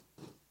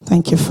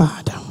Thank you,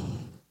 Father.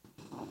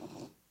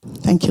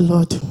 Thank you,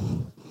 Lord.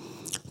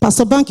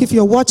 Pastor Bank, if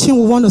you're watching,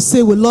 we want to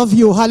say we love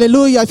you.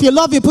 Hallelujah. If you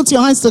love you, put your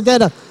hands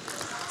together.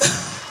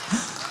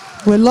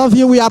 We love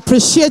you. We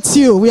appreciate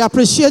you. We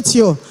appreciate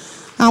you.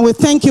 And we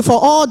thank you for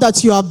all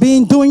that you have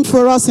been doing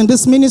for us in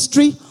this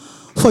ministry,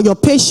 for your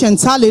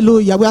patience.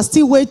 Hallelujah. We are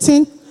still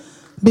waiting.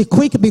 Be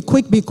quick, be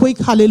quick, be quick.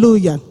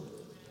 Hallelujah.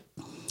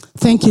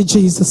 Thank you,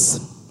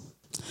 Jesus.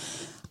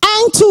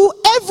 And to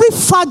every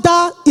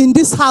father in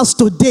this house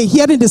today,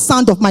 hearing the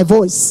sound of my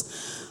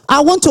voice,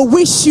 I want to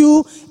wish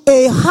you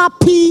a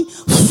happy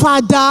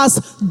Father's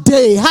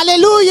Day.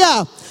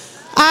 Hallelujah.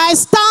 I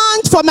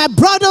stand for my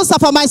brothers and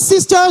for my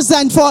sisters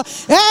and for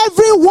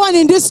everyone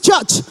in this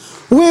church.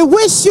 We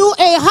wish you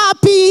a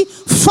happy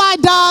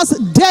Father's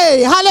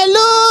Day.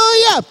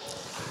 Hallelujah.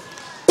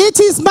 It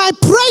is my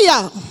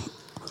prayer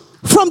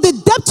from the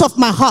depth of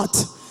my heart.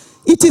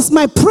 It is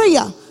my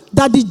prayer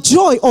that the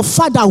joy of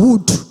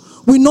fatherhood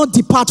will not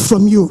depart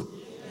from you.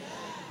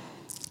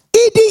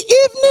 In the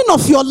evening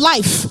of your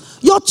life,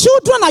 your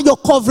children are your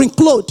covering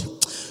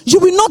clothes. You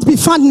will not be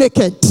found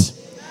naked.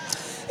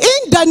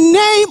 In the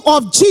name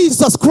of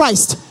Jesus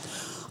Christ.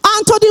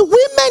 And to the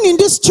women in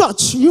this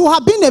church, you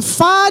have been a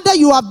father,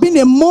 you have been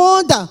a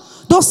mother.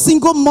 Those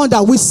single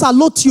mother, we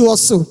salute you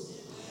also.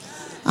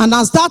 And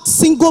as that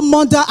single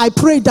mother, I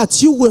pray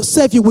that you will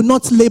serve, you will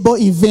not labor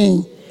in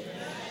vain.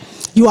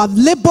 You have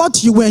labored,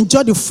 you will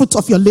enjoy the fruit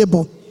of your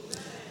labor.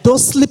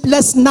 Those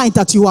sleepless nights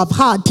that you have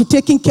had,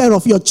 taking care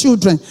of your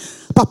children,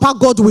 Papa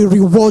God will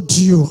reward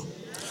you.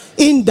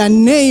 In the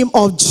name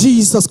of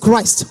Jesus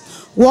Christ.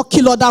 What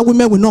kill other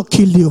women will not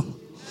kill you.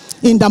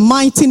 In the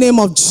mighty name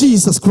of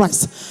Jesus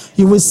Christ.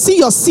 You will see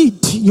your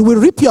seed. You will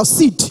reap your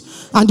seed.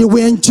 And you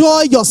will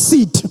enjoy your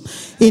seed.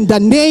 In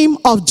the name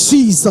of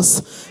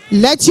Jesus.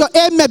 Let your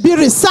amen be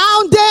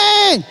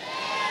resounding.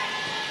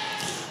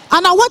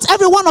 And I want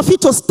every one of you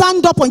to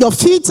stand up on your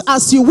feet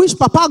as you wish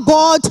Papa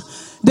God,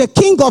 the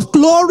King of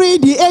glory,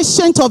 the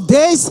Ancient of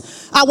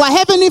days, our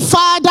Heavenly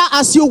Father,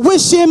 as you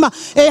wish him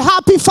a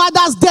happy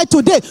Father's Day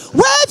today.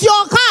 Wave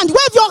your hand,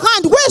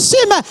 wish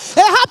him a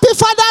happy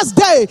Father's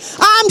Day.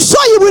 I'm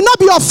sure you will not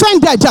be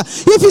offended.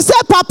 If you say,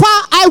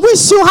 Papa, I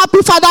wish you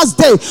happy Father's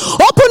Day,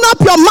 open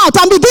up your mouth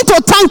and begin to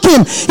thank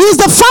him. He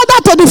is the father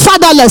to the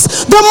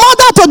fatherless, the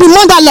mother to the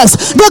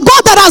motherless, the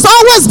God that has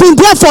always been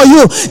there for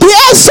you, the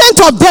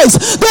Ancient of days,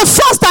 the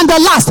first and the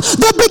last,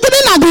 the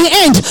beginning and the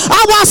end,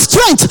 our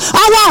strength,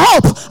 our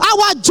hope,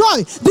 our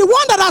joy, the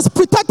one that has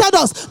protected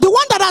us, the one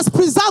that has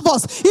preserved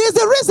us. He is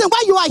the reason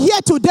why you are here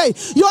today.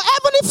 Your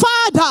Heavenly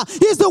Father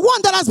is the one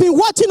that has been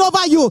watching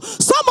over you.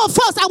 Some of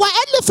us, our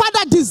earthly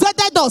father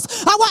deserted us.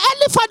 Our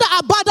earthly father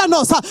abandoned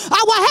us.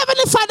 Our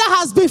Heavenly Father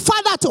has been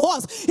father to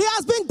us. He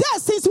has been there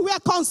since we were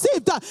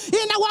conceived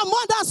in our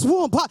mother's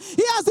womb.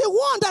 He is the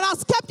one that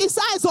has kept his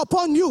eyes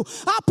upon you.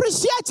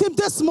 Appreciate him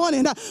this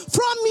morning.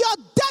 From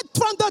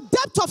the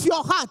depth of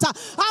your heart,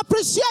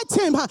 appreciate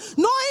him,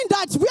 knowing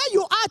that where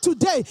you are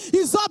today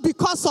is all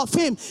because of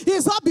him.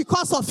 It's all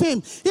because of him.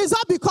 It's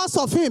all because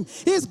of him.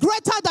 He's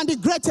greater than the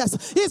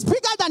greatest. He's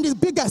bigger than the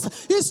biggest.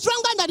 He's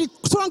stronger than the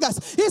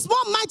strongest. He's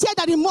more mightier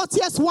than the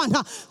mightiest one.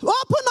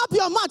 Open up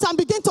your mouth and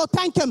begin to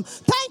thank him.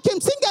 Thank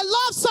him. Sing a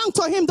love song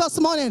to him this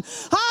morning.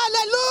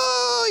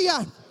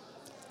 Hallelujah.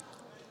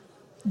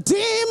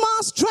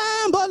 Demons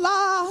tremble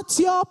at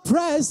your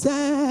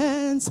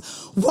presence.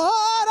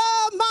 What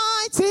a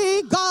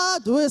mighty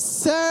God we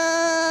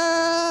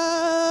serve.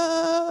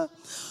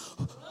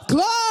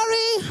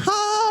 Glory,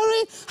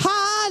 glory,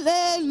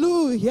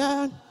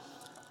 hallelujah.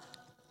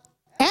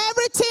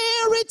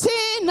 Everything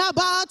written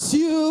about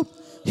you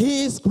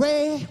is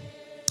great.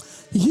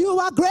 You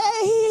are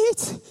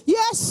great.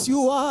 Yes,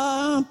 you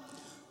are.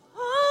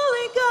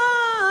 Holy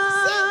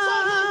God,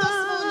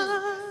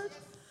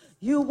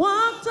 you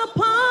walked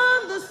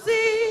upon the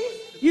sea,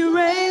 you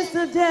raised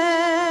the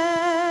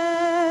dead,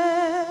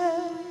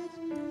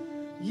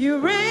 you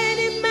reign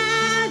in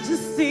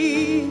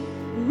majesty,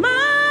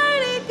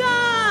 mighty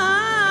God.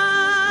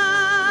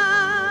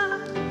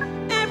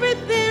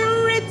 Everything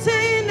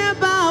written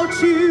about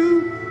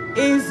you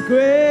is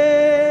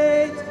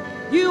great.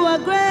 You are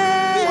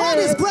great. Behold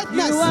his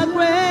greatness. You are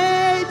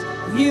great.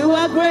 You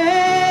are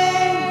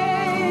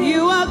great.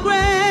 You are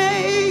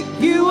great.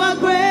 You are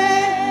great.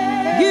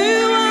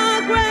 You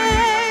are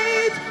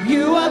great.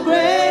 You are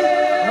great.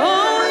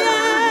 Oh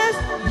yes,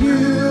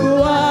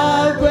 you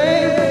are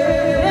great.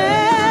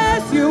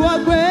 Yes, you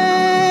are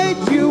great.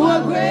 You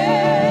are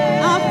great.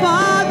 Our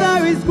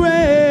Father is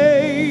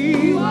great.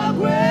 You are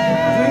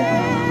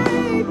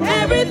great.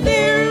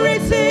 Everything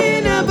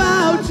written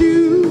about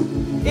you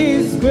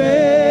is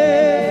great.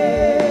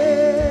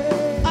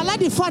 I like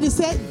the Father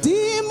said,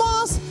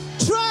 demons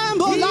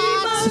tremble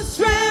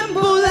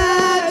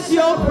at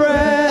your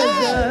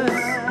presence.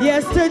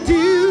 Yes, to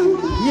do.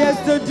 Yes,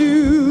 to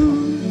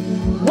do.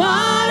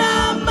 What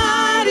a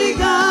mighty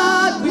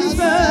God we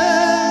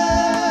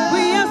serve.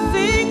 We are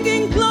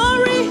singing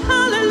glory,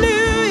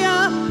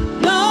 hallelujah.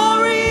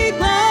 Glory,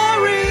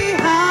 glory,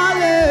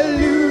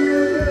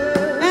 hallelujah.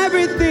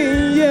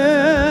 Everything,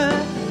 yeah.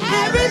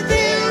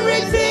 Everything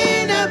written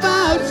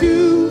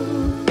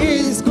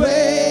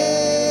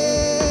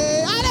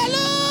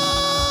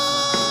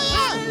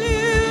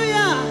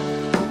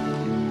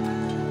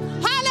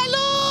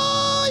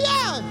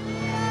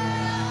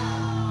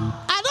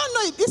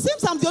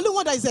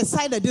someone that is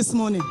excited this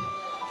morning?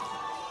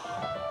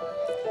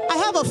 I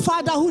have a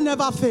father who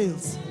never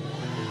fails.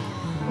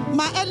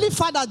 My early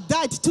father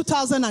died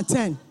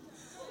 2010.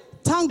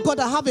 Thank God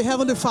I have a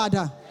heavenly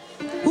father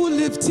who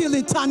lived till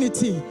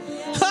eternity.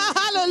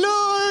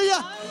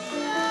 Hallelujah.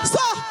 So,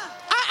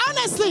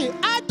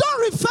 I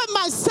don't refer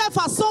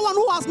myself as someone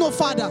who has no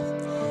father,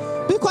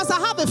 because I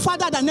have a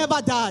father that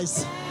never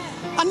dies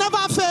and never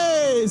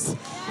fails.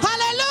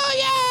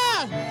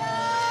 Hallelujah.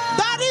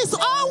 That is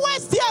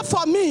always there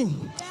for me,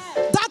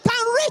 that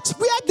can reach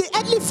where the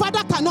earthly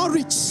father cannot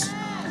reach,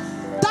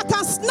 that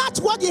can snatch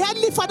what the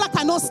earthly father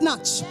cannot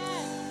snatch.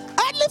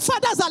 Earthly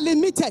fathers are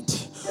limited,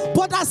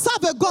 but I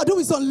serve a God who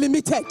is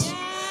unlimited.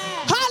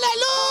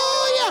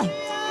 Hallelujah.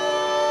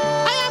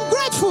 I am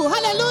grateful.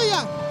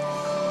 Hallelujah.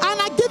 And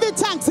I give you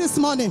thanks this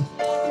morning.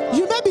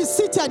 You may be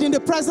seated in the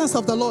presence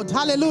of the Lord.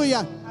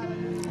 Hallelujah.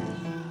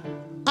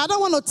 I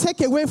don't want to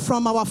take away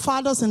from our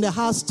fathers in the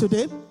house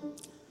today.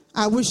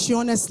 I wish you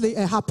honestly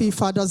a happy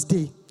Father's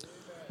Day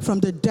from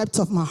the depth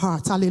of my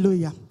heart.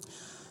 Hallelujah.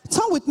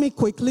 Turn with me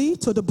quickly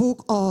to the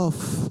book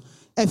of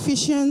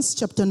Ephesians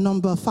chapter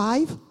number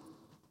 5.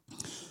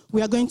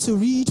 We are going to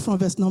read from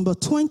verse number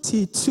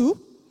 22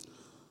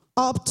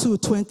 up to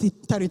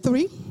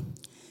 33.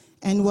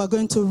 And we're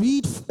going to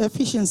read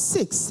Ephesians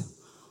 6,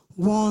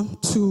 1,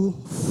 2,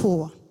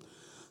 4.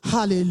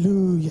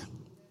 Hallelujah.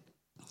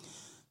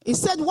 It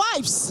said,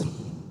 wives,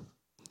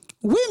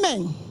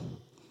 women,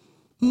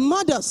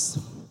 mothers,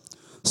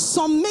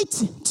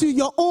 submit to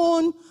your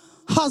own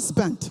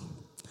husband.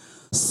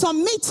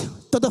 Submit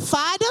to the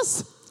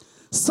fathers.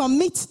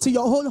 Submit to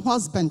your own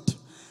husband.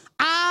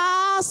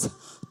 As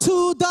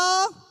to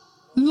the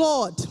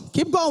Lord.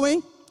 Keep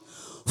going.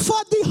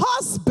 For the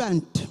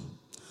husband,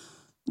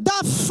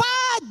 the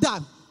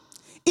father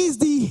is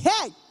the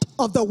head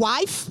of the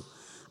wife,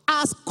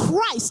 as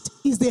Christ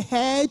is the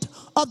head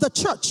of the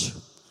church.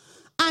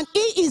 And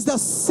he is the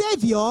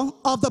savior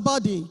of the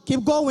body.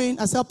 Keep going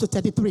as up to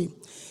 33.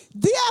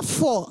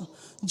 Therefore,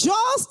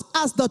 just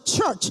as the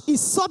church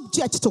is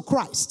subject to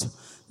Christ,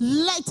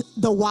 let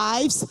the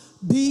wives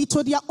be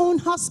to their own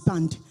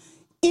husband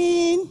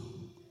in...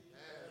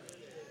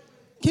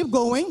 Keep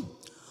going.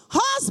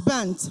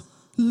 Husbands,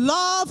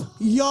 love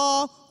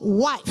your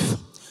wife,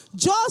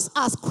 just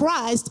as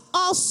Christ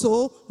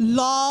also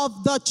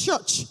loved the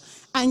church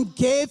and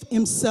gave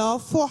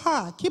himself for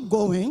her. Keep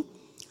going.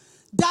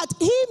 That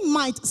he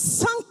might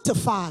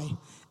sanctify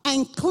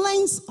and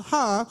cleanse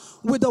her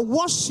with the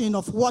washing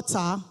of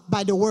water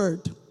by the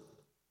word,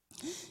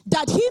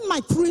 that he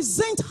might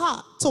present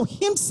her to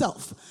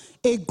himself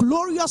a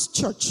glorious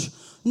church,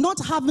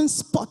 not having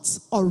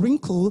spots or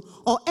wrinkle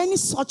or any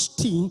such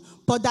thing,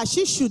 but that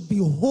she should be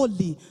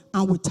holy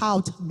and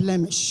without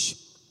blemish.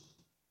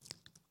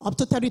 Up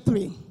to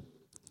 33.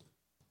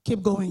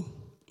 Keep going.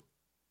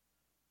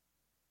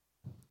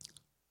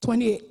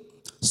 28.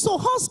 So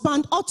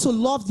husbands ought to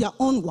love their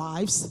own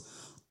wives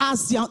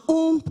as their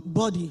own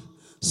body.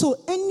 So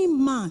any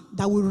man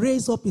that will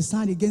raise up his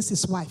hand against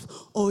his wife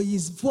or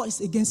his voice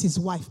against his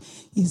wife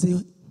is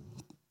a...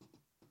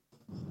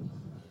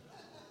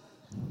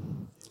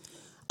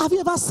 Have you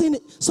ever seen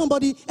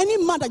somebody,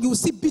 any man that you will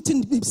see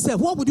beating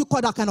himself? What would you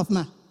call that kind of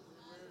man?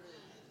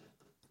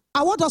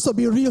 I want us to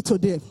be real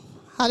today.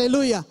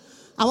 Hallelujah.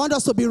 I want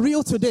us to be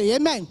real today.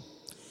 Amen.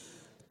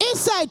 He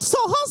said, so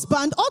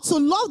husbands ought to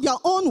love their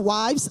own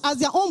wives as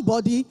their own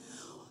body.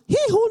 He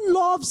who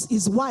loves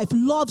his wife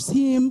loves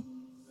him.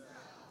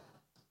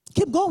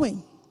 Keep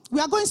going. We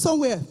are going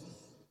somewhere.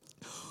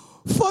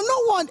 For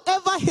no one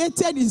ever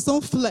hated his own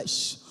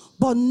flesh,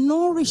 but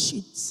nourish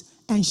it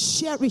and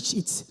cherish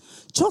it,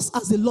 just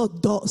as the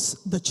Lord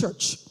does the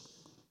church.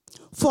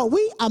 For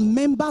we are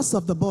members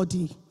of the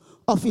body,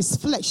 of his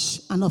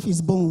flesh and of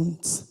his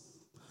bones.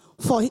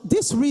 For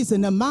this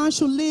reason, a man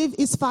should leave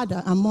his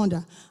father and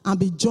mother and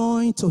be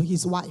joined to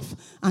his wife,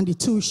 and the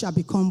two shall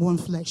become one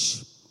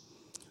flesh.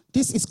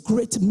 This is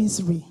great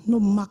misery.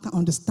 No man can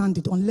understand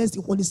it unless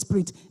the Holy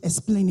Spirit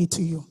explain it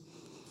to you.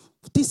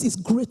 This is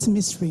great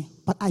mystery,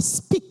 but I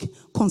speak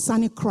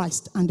concerning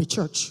Christ and the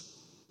church.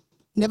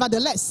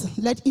 Nevertheless,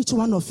 let each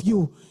one of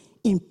you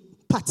in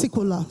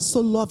particular so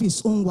love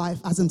his own wife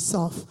as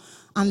himself,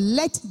 and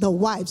let the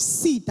wife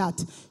see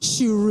that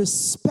she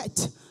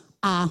respect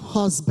her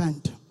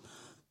husband.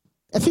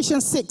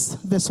 Ephesians 6,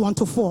 verse 1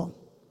 to 4.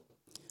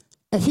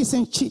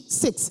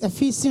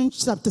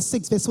 Ephesians chapter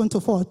 6, verse 1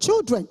 to 4.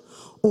 Children,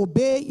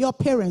 obey your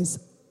parents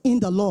in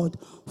the Lord,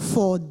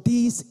 for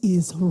this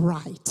is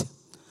right.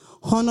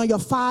 Honor your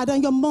father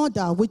and your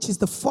mother, which is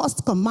the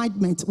first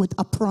commandment with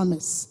a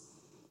promise,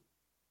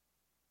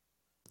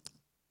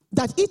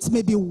 that it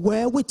may be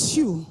well with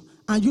you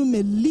and you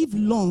may live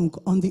long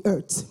on the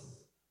earth.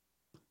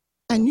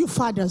 And you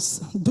fathers,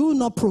 do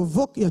not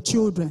provoke your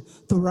children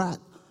to wrath,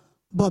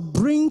 but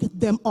bring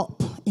them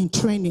up in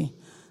training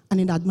and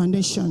in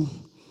admonition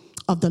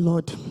of the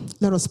Lord.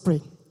 Let us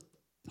pray.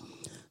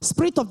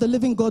 Spirit of the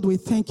living God, we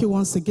thank you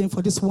once again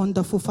for this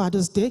wonderful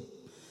Father's Day.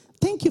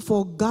 Thank you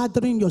for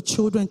gathering your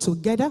children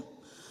together.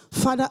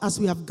 Father, as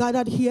we have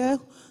gathered here,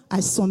 I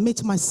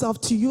submit myself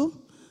to you.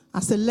 I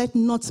said, let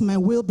not my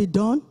will be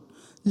done.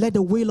 Let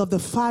the will of the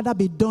Father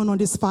be done on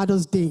this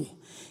Father's Day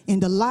in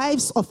the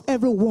lives of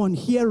everyone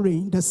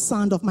hearing the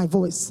sound of my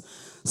voice.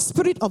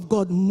 Spirit of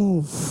God,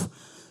 move.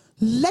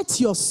 Let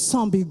your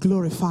Son be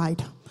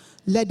glorified.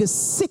 Let the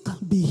sick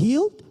be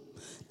healed.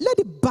 Let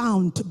the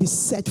bound be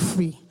set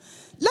free.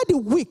 Let the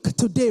weak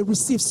today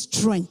receive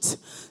strength.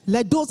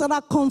 Let those that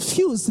are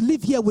confused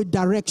live here with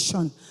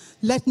direction.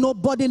 Let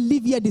nobody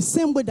live here the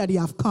same way that they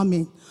have come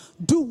in.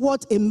 Do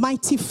what a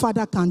mighty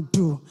Father can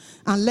do,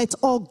 and let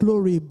all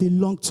glory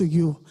belong to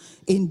you.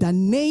 In the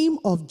name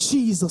of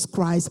Jesus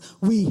Christ,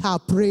 we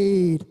have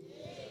prayed.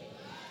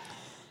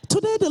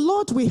 Today, the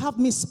Lord will have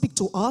me speak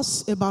to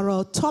us about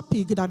a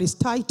topic that is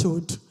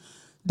titled,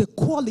 The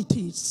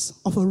Qualities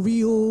of a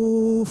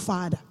Real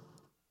Father.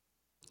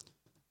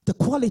 The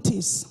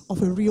qualities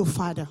of a real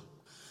father.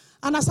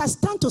 And as I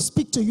stand to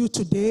speak to you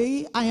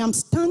today, I am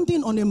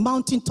standing on a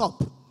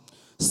mountaintop,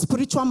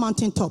 spiritual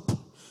mountaintop.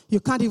 You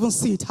can't even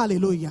see it,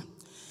 hallelujah.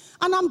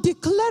 And I'm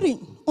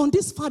declaring on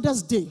this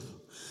Father's Day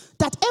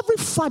that every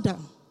father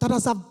that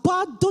has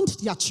abandoned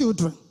their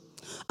children,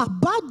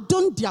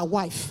 abandoned their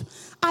wife,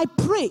 I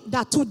pray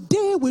that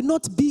today will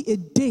not be a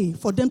day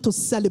for them to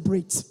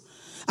celebrate.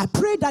 I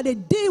pray that a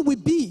day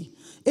will be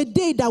a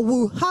day that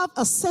will have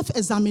a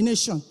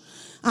self-examination.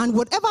 And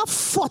whatever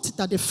fault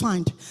that they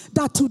find,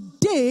 that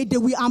today they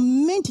will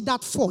amend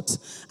that fault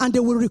and they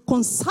will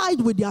reconcile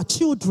with their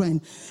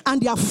children and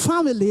their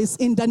families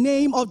in the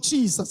name of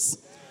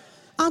Jesus.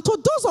 And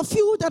to those of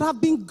you that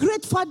have been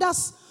great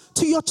fathers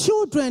to your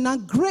children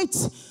and great,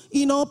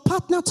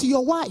 partner to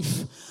your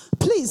wife,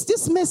 please,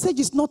 this message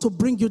is not to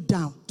bring you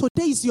down.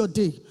 Today is your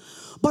day.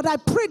 But I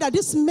pray that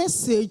this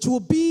message will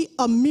be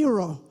a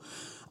mirror,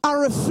 a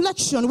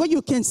reflection where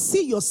you can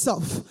see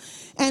yourself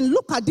and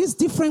look at these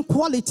different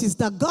qualities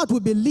that God will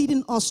be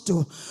leading us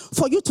to,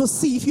 for you to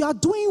see. If you are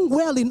doing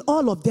well in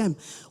all of them,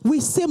 we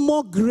say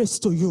more grace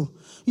to you.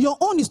 Your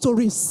own is to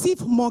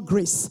receive more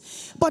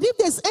grace. But if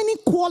there's any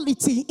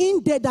quality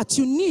in there that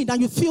you need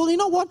and you feel, you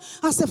know what,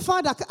 as a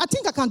father, I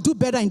think I can do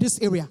better in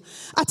this area.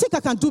 I think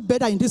I can do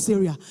better in this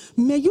area.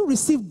 May you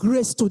receive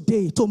grace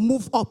today to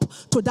move up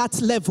to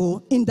that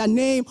level in the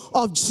name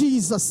of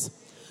Jesus.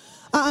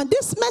 And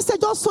this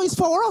message also is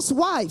for us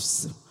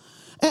wives.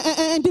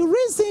 And the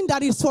reason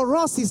that is for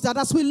us is that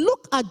as we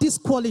look at these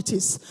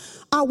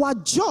qualities, our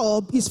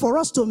job is for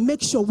us to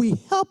make sure we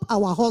help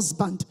our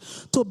husband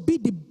to be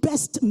the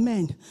best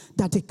man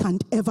that they can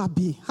ever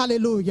be.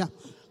 Hallelujah.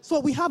 So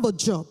we have a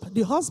job.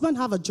 The husband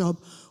have a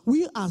job.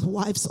 We as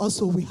wives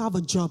also, we have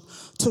a job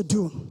to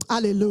do.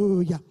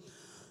 Hallelujah.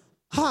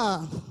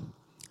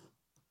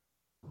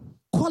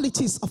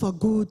 Qualities of a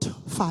good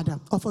father,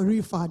 of a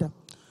real father.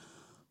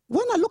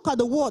 When I look at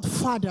the word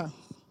father,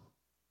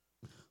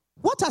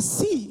 what I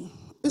see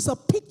is a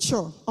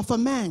picture of a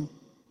man,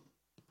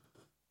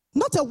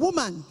 not a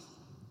woman,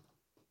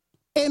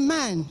 a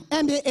man,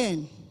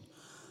 M-A-N.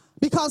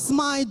 Because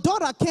my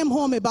daughter came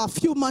home about a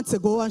few months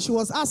ago and she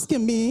was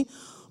asking me,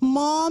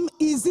 Mom,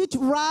 is it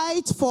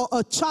right for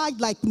a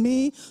child like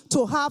me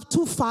to have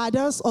two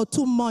fathers or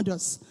two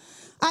mothers?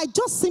 I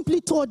just simply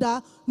told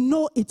her,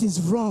 no, it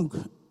is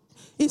wrong.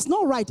 It's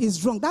not right,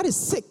 it's wrong. That is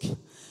sick.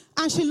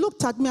 And she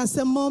looked at me and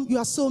said, Mom, you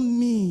are so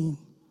mean.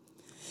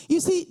 You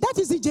see, that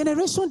is the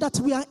generation that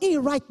we are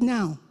in right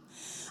now.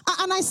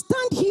 And I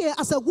stand here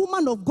as a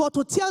woman of God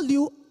to tell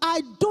you,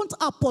 I don't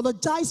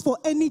apologize for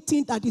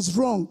anything that is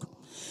wrong.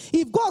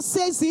 If God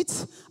says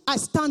it, I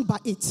stand by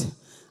it.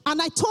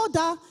 And I told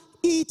her,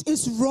 it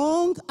is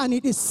wrong and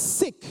it is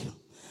sick.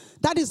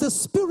 That is the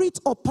spirit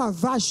of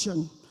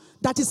perversion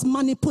that is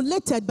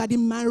manipulated by the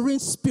marine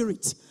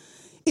spirit.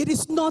 It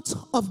is not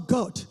of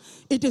God.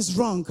 It is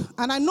wrong.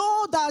 And I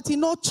know that,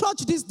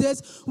 church these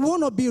days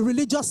want to be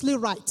religiously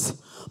right.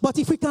 But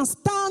if we can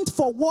stand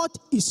for what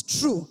is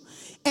true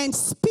and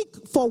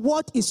speak for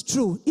what is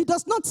true, it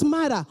does not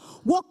matter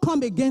what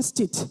comes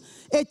against it.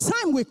 A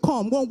time will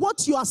come when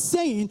what you are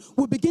saying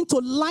will begin to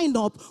line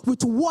up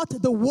with what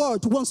the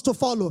world wants to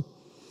follow.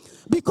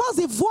 Because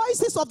the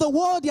voices of the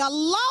world, they are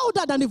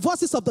louder than the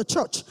voices of the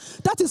church.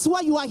 That is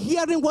why you are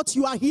hearing what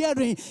you are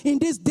hearing in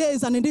these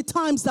days and in the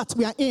times that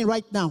we are in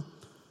right now.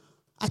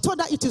 I thought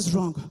that it is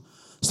wrong.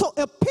 So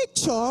a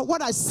picture,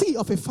 what I see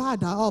of a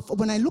father,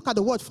 when I look at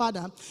the word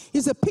father,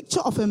 is a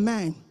picture of a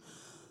man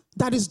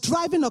that is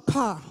driving a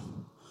car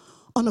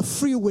on a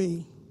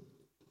freeway.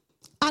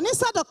 And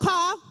inside the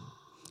car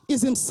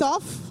is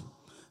himself,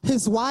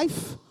 his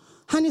wife,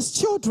 and his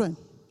children.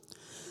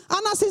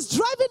 And as he's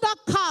driving that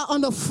car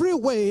on the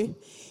freeway,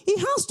 he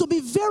has to be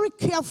very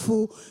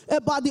careful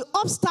about the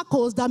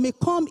obstacles that may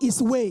come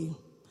his way.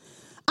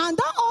 And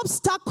that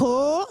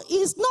obstacle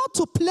is not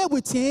to play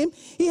with him.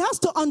 He has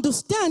to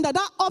understand that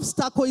that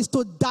obstacle is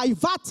to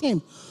divert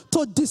him,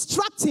 to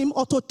distract him,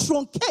 or to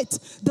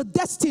truncate the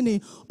destiny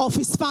of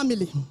his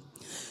family.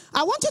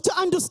 I want you to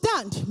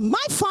understand,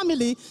 my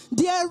family,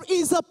 there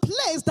is a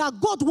place that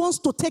God wants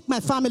to take my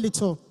family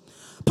to.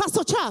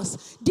 Pastor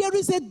Charles, there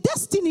is a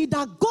destiny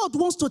that God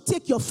wants to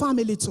take your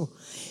family to.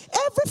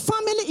 Every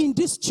family in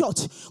this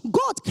church,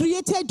 God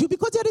created you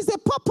because there is a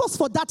purpose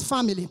for that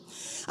family.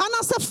 And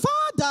as a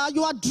father,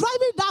 you are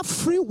driving that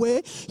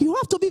freeway, you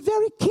have to be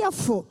very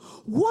careful,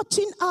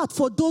 watching out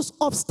for those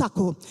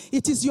obstacles.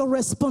 It is your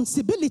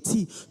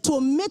responsibility to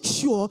make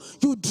sure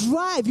you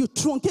drive, you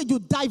truncate, you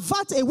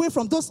divert away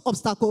from those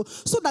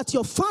obstacles so that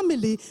your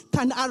family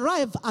can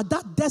arrive at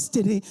that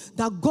destiny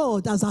that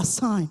God has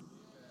assigned.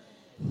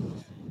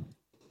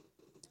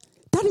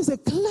 That is a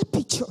clear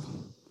picture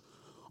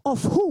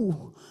of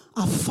who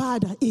our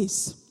Father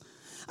is.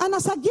 And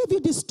as I give you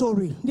this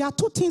story, there are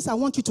two things I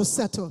want you to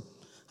settle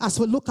as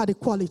we look at the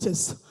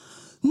qualities.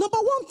 Number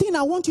one thing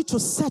I want you to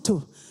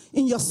settle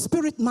in your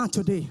spirit man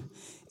today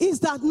is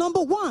that,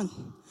 number one,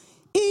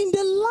 in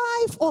the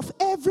life of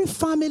every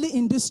family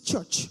in this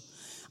church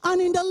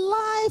and in the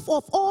life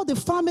of all the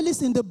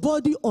families in the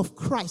body of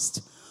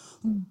Christ,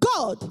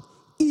 God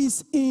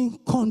is in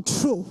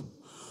control,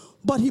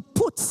 but he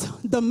puts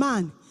the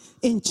man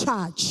in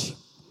charge.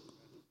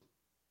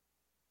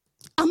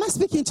 Am I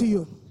speaking to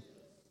you?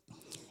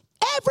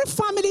 Every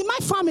family, my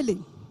family,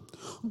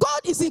 God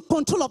is in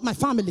control of my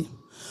family,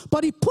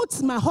 but he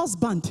puts my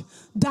husband,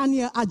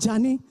 Daniel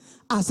Ajani,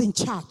 as in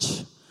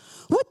charge.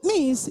 What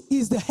means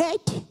is the head,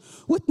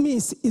 what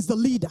means is the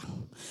leader.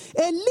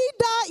 A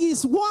leader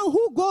is one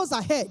who goes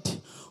ahead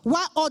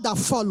while other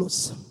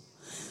follows.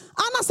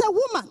 And as a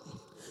woman,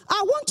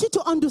 I want you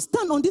to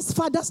understand on this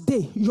Father's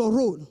Day your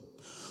role.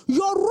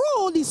 Your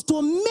role is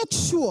to make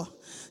sure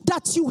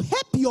that you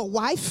help your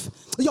wife,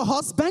 your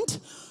husband.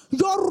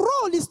 Your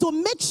role is to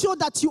make sure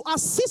that you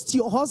assist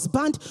your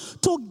husband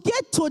to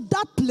get to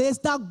that place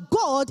that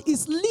God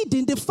is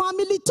leading the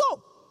family to.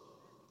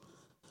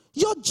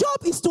 Your job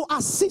is to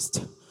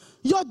assist.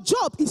 Your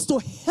job is to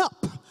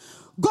help.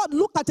 God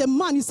looked at a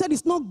man, he said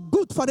it's not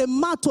good for a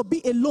man to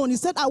be alone. He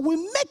said, I will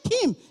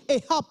make him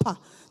a helper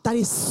that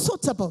is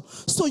suitable.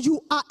 So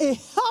you are a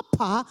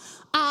helper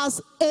as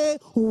a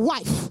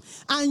wife.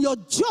 And your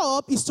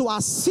job is to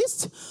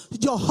assist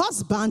your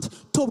husband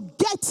to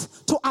get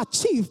to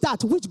achieve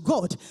that which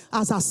God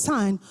has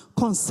assigned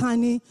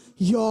concerning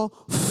your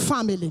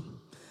family.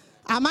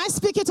 Am I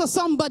speaking to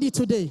somebody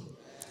today?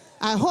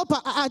 I hope,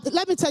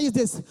 let me tell you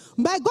this.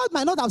 My God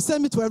might not have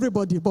sent me to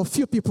everybody, but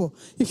few people.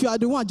 If you are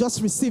the one,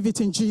 just receive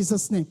it in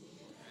Jesus' name.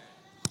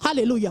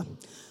 Hallelujah.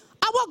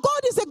 Our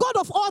God is a God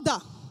of order.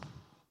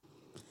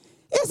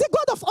 He's a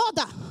God of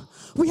order.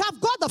 We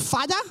have God the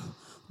Father,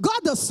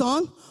 God the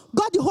Son,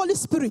 God the Holy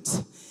Spirit.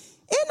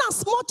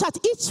 Inasmuch as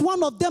each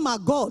one of them are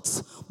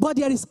gods, but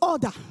there is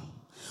order.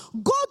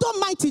 God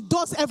Almighty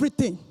does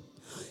everything.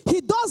 He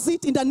does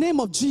it in the name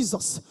of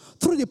Jesus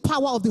through the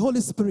power of the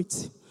Holy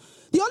Spirit.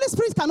 The Holy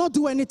Spirit cannot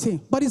do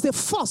anything, but it's a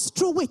force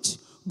through which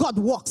God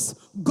walks,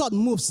 God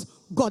moves,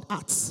 God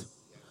acts.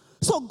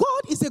 So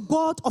God is a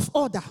God of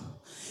order.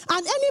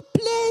 And any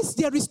place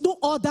there is no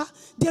order,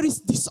 there is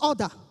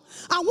disorder.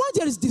 And when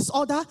there is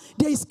disorder,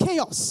 there is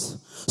chaos.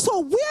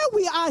 So where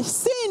we are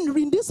seeing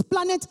in this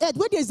planet Earth,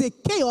 where there is a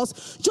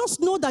chaos, just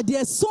know that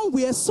there is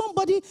somewhere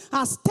somebody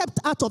has stepped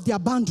out of their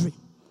boundary.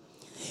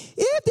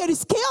 If there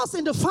is chaos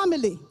in the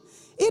family,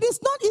 it's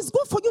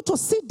good for you to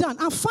sit down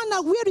and find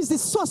out where is the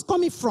source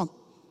coming from.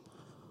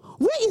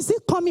 Where is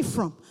it coming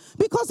from?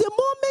 Because the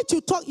moment you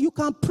talk, you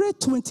can pray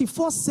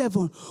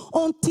 24/7.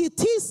 Until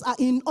things are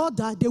in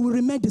order, they will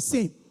remain the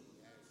same.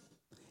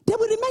 They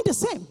will remain the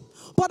same.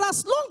 But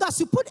as long as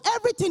you put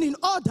everything in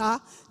order,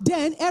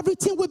 then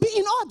everything will be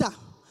in order.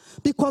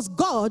 Because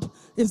God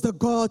is the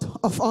God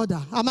of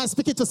order. Am I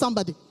speaking to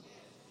somebody?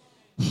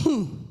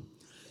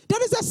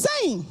 There is a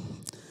saying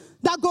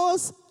that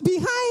goes,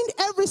 behind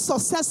every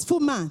successful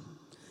man,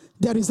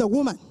 there is a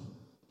woman.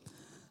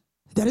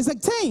 There is a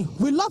saying.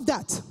 We love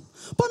that.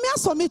 But may I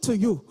submit to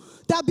you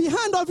that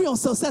behind every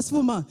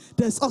unsuccessful man,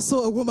 there's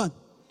also a woman.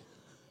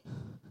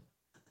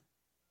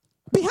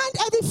 Behind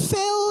every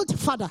failed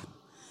father,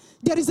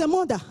 there is a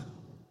mother.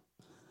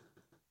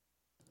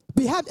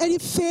 Behind every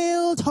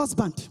failed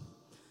husband,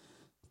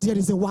 there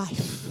is a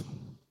wife.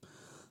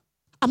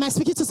 Am I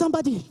speaking to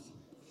somebody?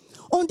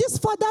 On this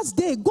Father's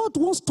Day, God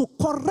wants to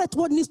correct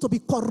what needs to be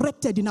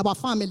corrected in our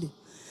family.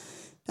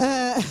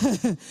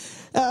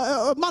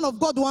 A man of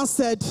God once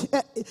said,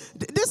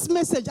 this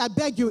message, I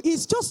beg you,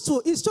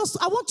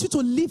 I want you to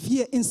live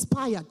here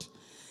inspired.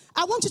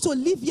 I want you to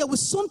live here with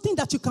something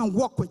that you can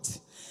work with.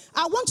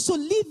 I want you to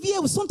live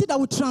here with something that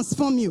will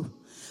transform you.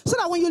 So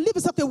that when you live,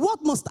 it's okay,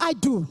 what must I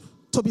do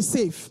to be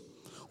safe?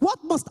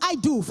 What must I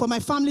do for my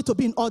family to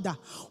be in order?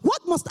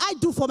 What must I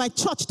do for my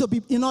church to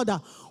be in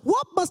order?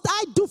 What must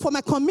I do for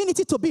my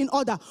community to be in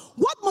order?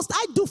 What must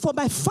I do for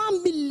my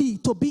family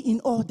to be in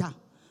order?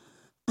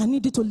 I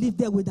need you to live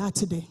there with that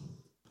today.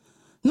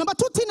 Number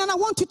two thing, and I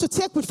want you to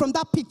take with from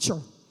that picture,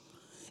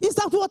 is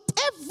that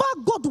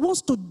whatever God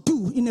wants to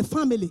do in a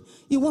family,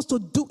 he wants to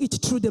do it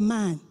through the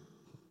man.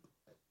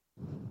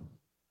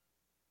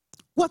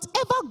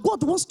 Whatever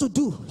God wants to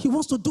do, he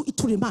wants to do it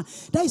through the man.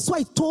 That is why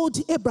he told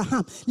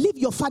Abraham, leave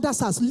your father's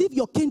house, leave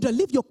your kindred,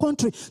 leave your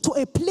country to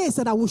a place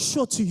that I will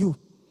show to you.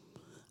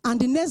 And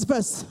the next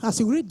verse, as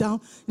you read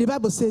down, the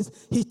Bible says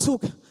he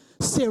took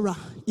Sarah,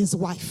 his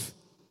wife.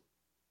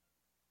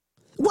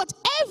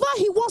 Whatever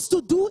he wants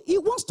to do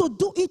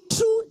it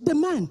through the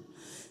man.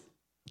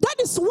 That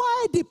is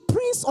why the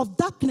prince of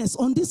darkness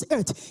on this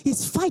earth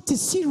is fighting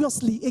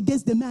seriously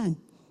against the man.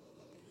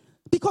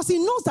 Because he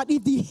knows that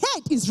if the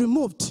head is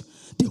removed,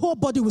 the whole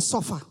body will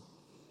suffer.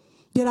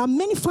 There are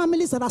many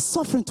families that are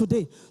suffering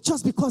today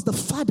just because the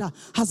father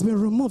has been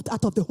removed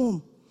out of the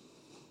home.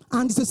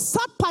 And it's the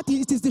sad part,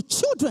 it is the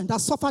children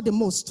that suffer the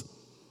most.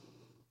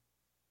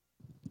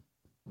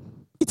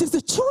 It is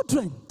the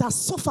children that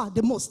suffer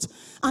the most.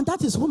 And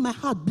that is what my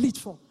heart bleeds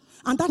for.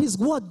 And that is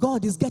what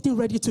God is getting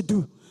ready to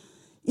do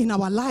in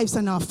our lives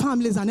and our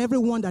families and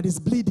everyone that is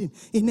bleeding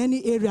in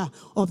any area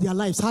of their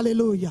lives.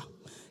 Hallelujah.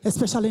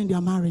 Especially in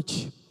their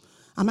marriage.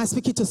 Am I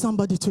speaking to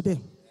somebody today?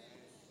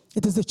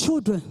 It is the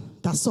children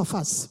that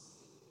suffers.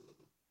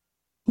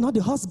 Not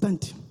the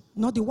husband,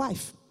 not the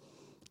wife.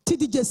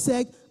 TD just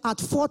said, at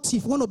 40,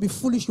 if you want to be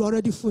foolish, you're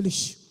already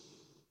foolish.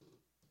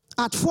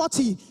 At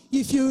 40,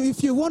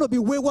 if you want to be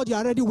wayward, you're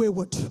already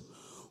wayward.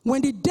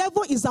 When the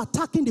devil is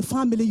attacking the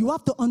family, you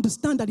have to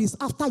understand that it's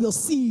after your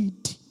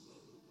seed.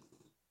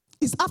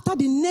 It's after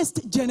the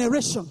next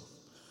generation.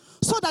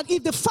 So that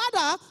if the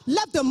father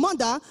left the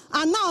mother,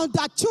 and now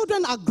that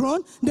children are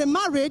grown, they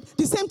married,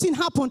 the same thing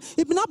happened,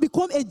 it will now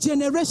become a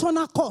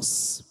generational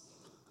curse.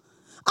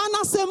 And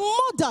as a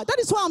mother, that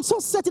is why I'm so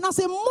certain, as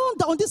a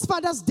mother on this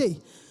Father's Day,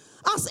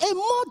 as a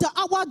mother,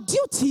 our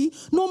duty,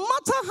 no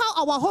matter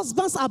how our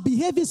husbands are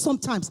behaving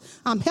sometimes,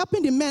 I'm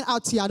helping the men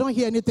out here, I don't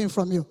hear anything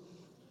from you.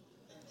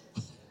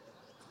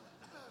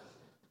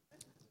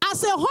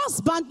 As a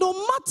husband, no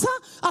matter,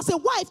 as a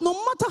wife, no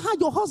matter how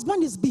your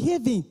husband is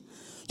behaving,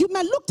 you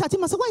may look at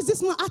him and say, why is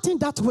this man acting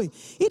that way?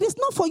 It is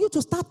not for you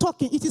to start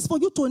talking. It is for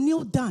you to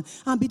kneel down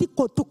and be to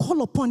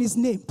call upon his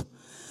name.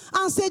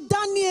 And say,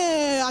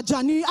 Daniel,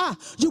 Ajani,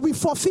 you will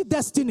fulfill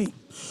destiny.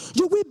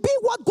 You will be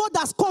what God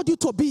has called you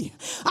to be.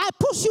 I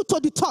push you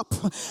to the top.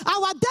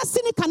 Our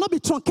destiny cannot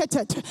be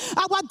truncated.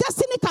 Our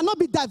destiny cannot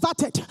be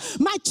diverted.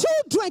 My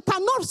children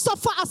cannot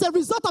suffer as a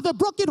result of a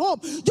broken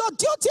home. Your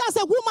duty as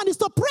a woman is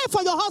to pray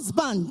for your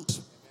husband.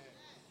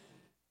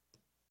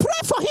 Pray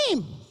for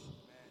him.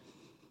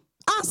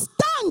 And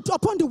stand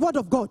upon the word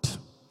of God.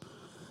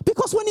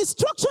 Because when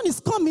instruction is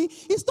coming,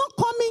 it's not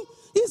coming,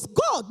 it's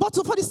God. But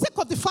for the sake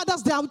of the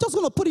Father's Day, I'm just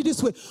going to put it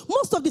this way.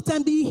 Most of the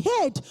time, the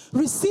head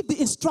receives the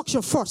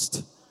instruction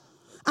first.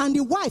 And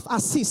the wife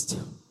assists.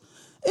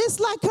 It's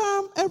like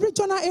a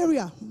regional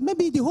area.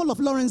 Maybe the whole of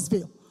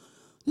Lawrenceville.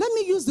 Let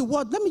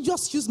me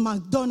just use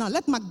McDonald's.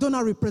 Let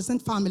McDonald's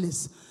represent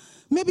families.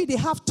 Maybe they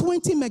have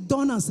 20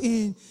 McDonald's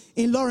in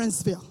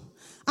Lawrenceville.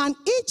 And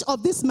each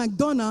of these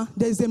McDonald's,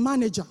 there is a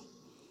manager.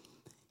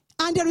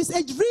 And there is a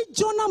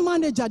regional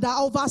manager that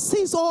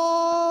oversees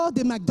all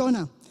the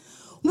McDonald's.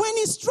 When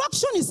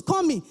instruction is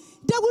coming,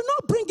 they will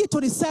not bring it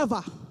to the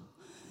server.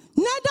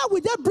 Neither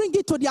will they bring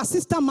it to the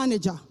assistant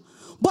manager.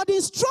 But the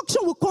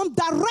instruction will come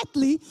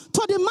directly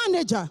to the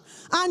manager.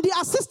 And the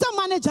assistant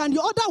manager and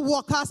the other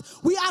workers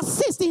will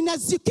assist in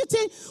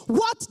executing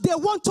what they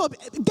want to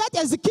get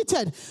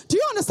executed. Do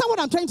you understand what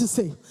I'm trying to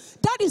say?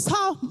 That is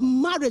how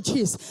marriage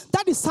is.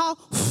 That is how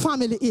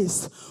family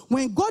is.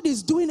 When God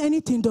is doing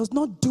anything, does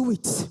not do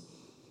it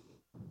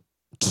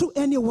through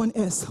anyone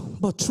else,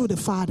 but through the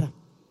Father.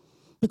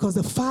 Because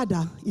the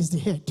Father is the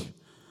head.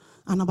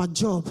 And our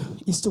job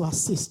is to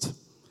assist.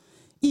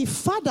 If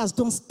fathers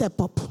don't step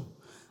up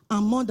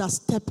and mothers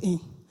step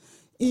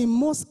in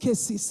most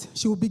cases,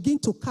 she will begin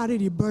to carry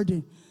the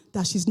burden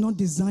that she's not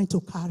designed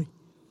to carry.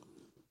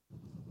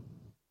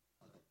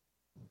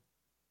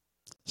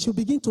 She'll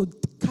begin to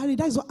carry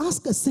that. So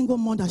ask a single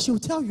mother, she will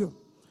tell you.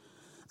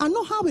 I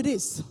know how it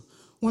is.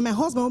 When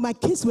my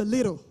kids were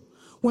little,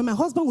 when my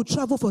husband would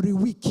travel for a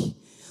week,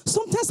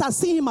 sometimes I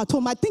see him at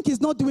home. I think he's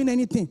not doing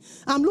anything.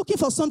 I'm looking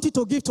for something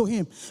to give to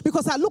him.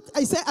 Because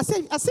I say,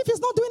 as if he's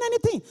not doing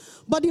anything.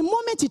 But the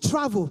moment he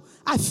travels,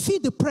 I feel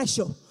the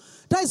pressure.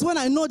 That is when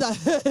I know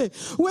that, hey,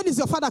 when is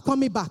your father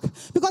coming back?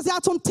 Because there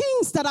are some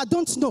things that I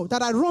don't know,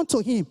 that I run to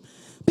him.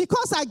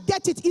 Because I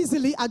get it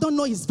easily, I don't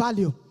know his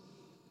value.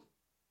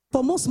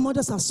 But most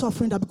mothers are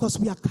suffering that because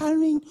we are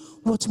carrying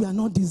what we are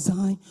not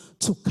designed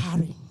to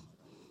carry.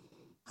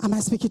 Am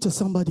I speaking to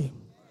somebody?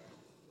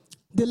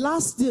 The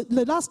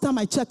last time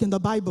I checked in the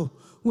Bible,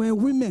 when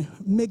women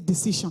make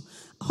decisions,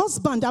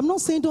 husband, I'm not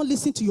saying don't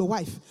listen to your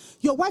wife.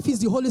 Your wife is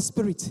the Holy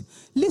Spirit.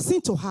 Listen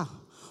to her,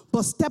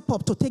 but step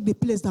up to take the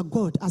place that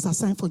God has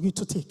assigned for you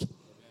to take.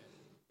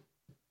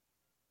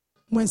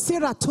 When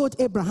Sarah told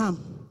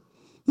Abraham,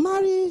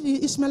 marry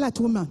the Ishmaelite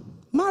woman,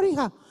 marry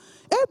her.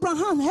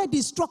 Abraham had the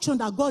instruction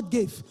that God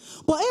gave,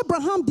 but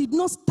Abraham did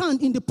not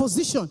stand in the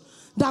position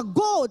that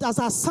God has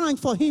assigned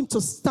for him to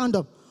stand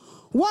up.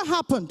 What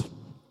happened?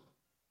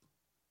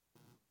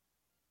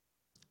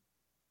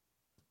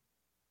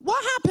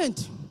 What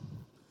happened?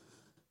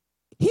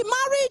 He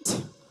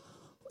married,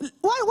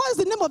 what is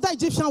the name of that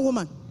Egyptian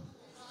woman?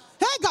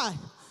 Hagar.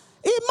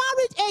 He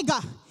married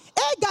Hagar.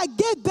 Hagar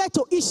gave birth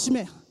to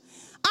Ishmael.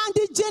 And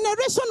the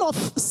generation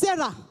of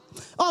Sarah,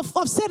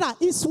 of Sarah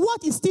is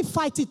what is still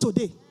fighting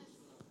today.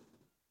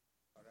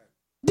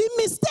 The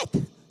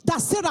mistake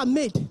that Sarah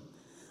made,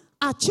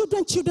 our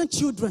children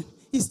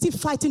is still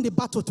fighting the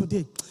battle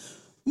today.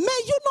 May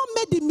you not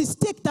make the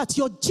mistake that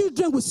your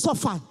children will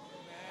suffer. Amen.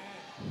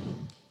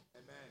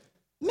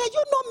 May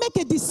you not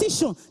make a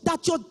decision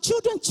that your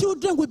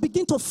children will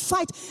begin to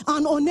fight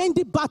an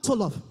unending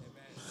battle of. Amen.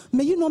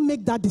 May you not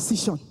make that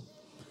decision.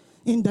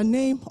 In the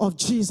name of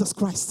Jesus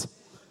Christ,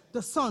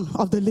 the Son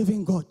of the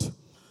living God.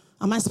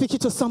 Am I speaking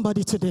to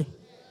somebody today?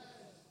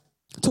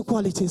 Two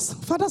qualities.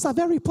 Fathers are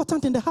very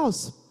important in the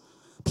house.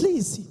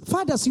 Please,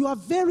 fathers, you are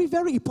very,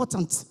 very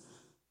important.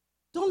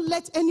 Don't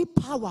let any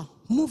power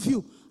move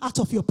you out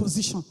of your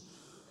position.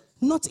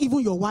 Not even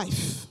your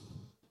wife.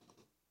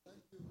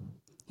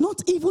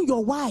 Not even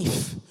your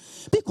wife.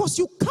 Because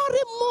you carry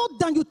more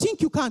than you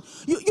think you can.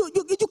 You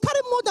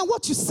carry more than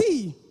what you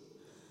see.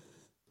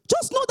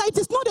 Just know that it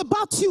is not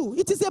about you.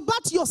 It is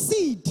about your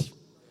seed.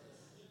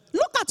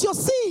 Look at your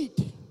seed.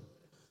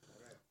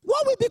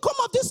 What will become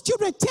of these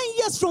children 10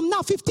 years from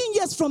now, 15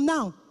 years from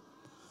now?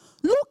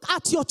 Look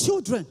at your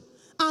children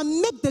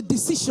and make the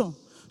decision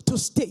to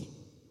stay.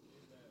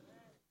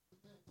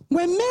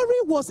 When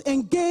Mary was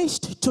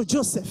engaged to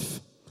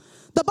Joseph,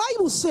 the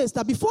Bible says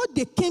that before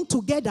they came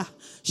together,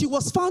 she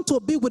was found to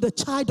be with a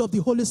child of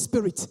the Holy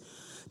Spirit.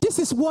 This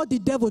is what the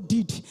devil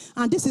did,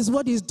 and this is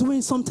what he's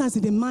doing sometimes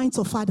in the minds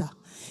of father.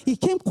 He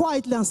came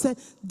quietly and said,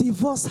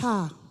 divorce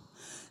her,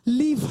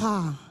 leave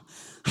her.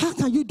 How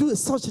can you do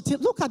such a thing?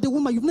 Look at the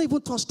woman, you've not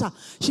even touched her.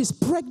 She's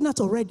pregnant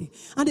already.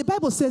 And the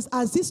Bible says,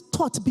 as this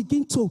thought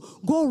began to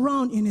go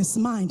around in his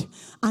mind,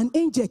 an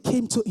angel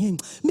came to him.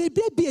 May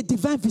there be a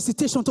divine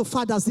visitation to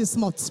fathers this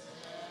month.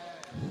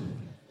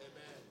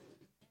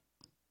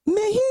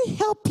 May he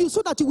help you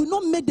so that you will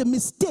not make the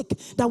mistake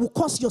that will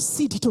cause your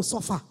seed to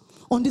suffer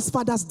on this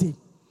Father's Day.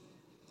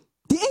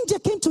 The angel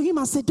came to him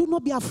and said, do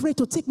not be afraid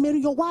to take Mary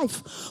your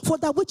wife, for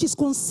that which is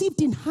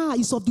conceived in her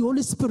is of the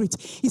Holy Spirit.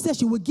 He said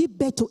she will give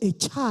birth to a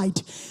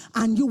child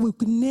and you will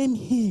name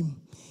him.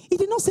 He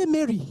did not say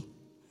Mary.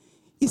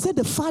 He said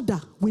the father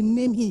will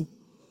name him.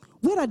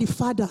 Where are the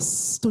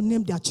fathers to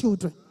name their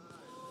children?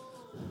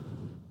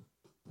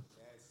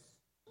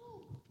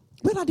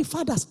 Where are the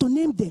fathers to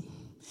name them?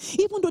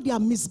 Even though they are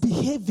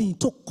misbehaving,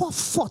 to call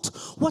forth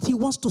what he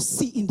wants to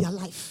see in their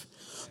life.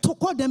 To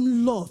call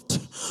them loved,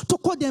 to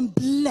call them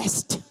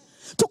blessed,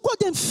 to call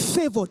them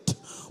favored.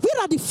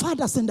 Where are the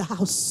fathers in the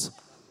house?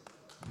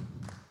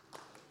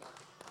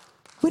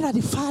 Where are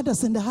the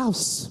fathers in the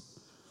house?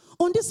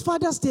 On this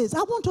Father's Day,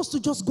 I want us to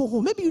just go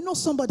home. Maybe you know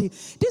somebody.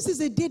 This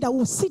is a day that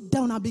we'll sit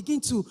down and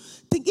begin to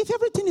think, if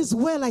everything is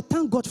well, I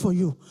thank God for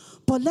you.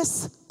 But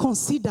let's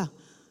consider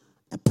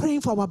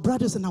praying for our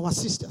brothers and our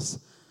sisters.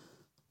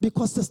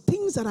 Because the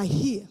things that I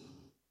hear,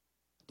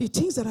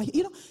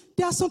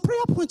 there are some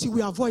prayer points you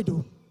will avoid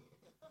though.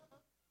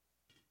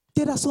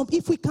 There are some,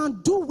 if we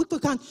can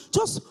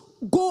just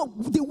go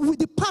with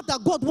the path that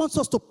God wants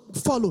us to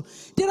follow,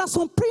 there are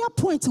some prayer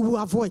points we will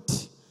avoid.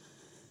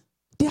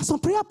 There are some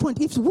prayer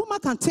points, if the woman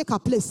can take her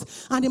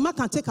place and the man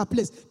can take her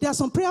place, there are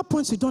some prayer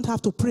points you don't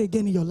have to pray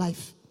again in your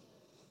life.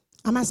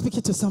 Am I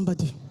speaking to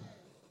somebody?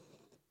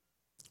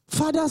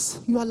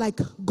 Fathers, you are like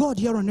God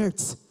here on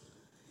earth.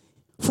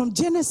 From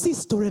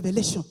Genesis to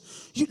Revelation.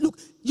 Look,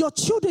 your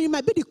children, you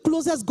might be the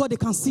closest God they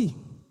can see.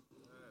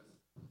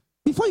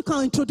 Before you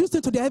can introduce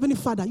them to their Heavenly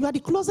Father, you are the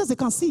closest they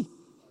can see.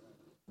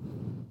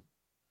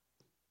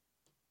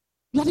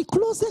 You are the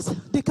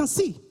closest they can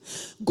see.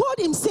 God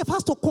himself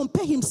has to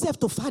compare himself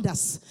to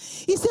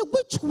fathers. He said,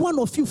 which one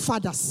of you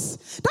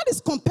fathers? That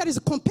is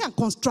comparison, compare and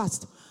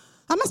contrast.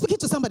 Am I speaking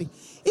to somebody?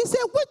 He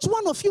said, which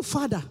one of you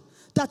father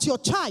that your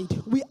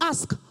child will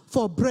ask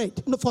for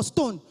bread, no, for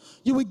stone,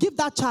 you will give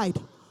that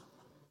child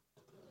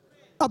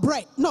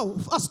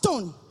a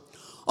stone.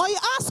 Or he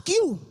ask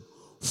you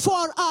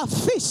for a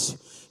fish,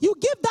 you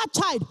give that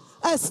child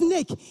a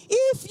snake.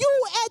 If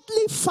you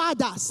earthly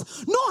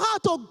fathers know how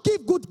to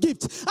give good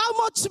gifts, how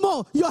much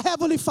more your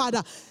heavenly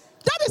Father?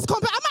 That is am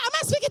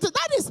I speaking to?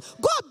 That is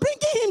God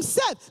bringing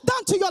himself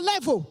down to your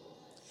level.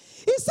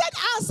 He said,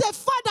 as a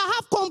father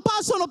have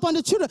compassion upon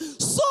the children,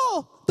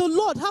 so the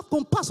Lord have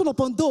compassion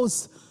upon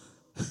those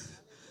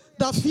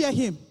that fear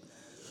him.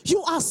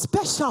 You are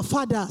special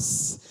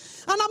fathers.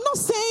 And I'm not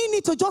saying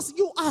it to just,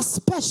 you are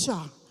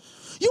special.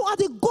 You are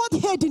the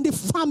Godhead in the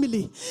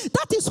family.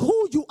 That is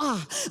who you are.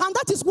 And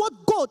that is what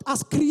God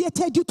has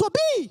created you to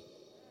be. Amen.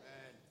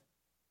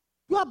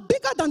 You are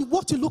bigger than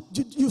what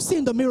you see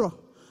in the mirror.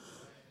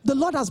 The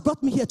Lord has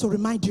brought me here to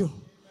remind you.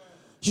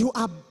 You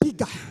are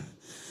bigger.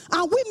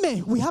 And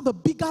women, we have a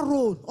bigger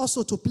role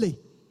also to play.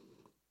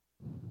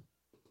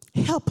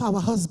 Help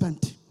our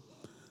husband.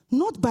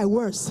 Not by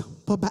words,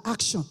 but by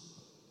action.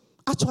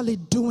 Actually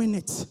doing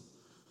it.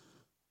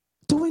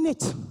 Doing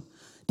it.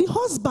 The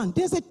husband,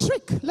 there's a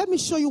trick. Let me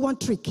show you one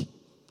trick.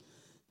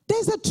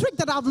 There's a trick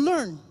that I've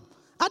learned.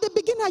 At the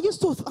beginning, I used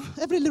to,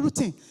 every little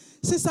thing.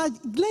 Since I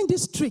learned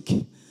this trick,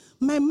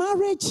 my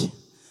marriage,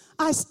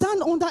 I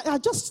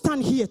just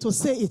stand here to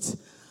say it.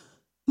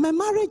 My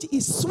marriage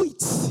is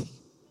sweet.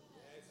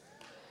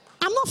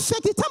 I'm not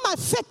fake. The time I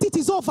faked it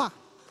is over.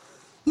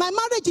 My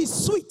marriage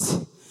is sweet.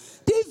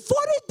 The The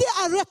very day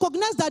I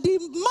recognized that the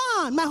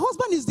man, my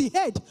husband, is the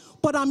head,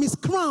 but I'm his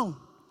crown.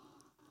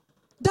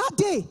 That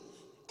day,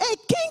 a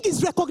king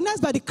is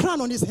recognized by the crown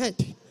on his head.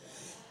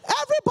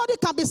 Everybody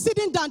can be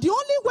sitting down. The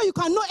only way you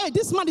can know, hey,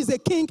 this man is a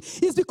king,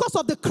 is because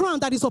of the crown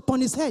that is upon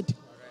his head.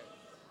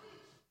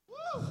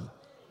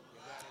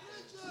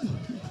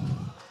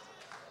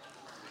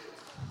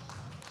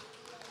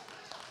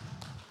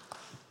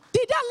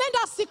 Did I learn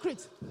that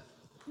secret?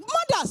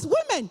 Mothers,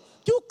 women,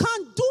 you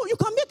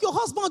can make your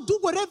husband do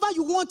whatever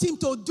you want him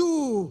to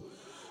do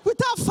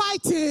without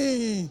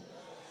fighting.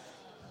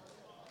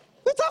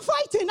 Without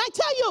fighting, I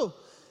tell you,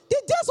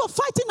 the days of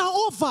fighting are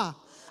over.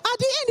 At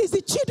the end, it's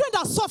the children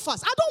that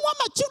suffers. I don't want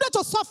my children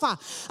to suffer.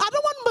 I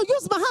don't want to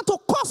use my hand to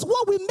cause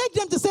what will make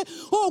them to say,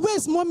 oh,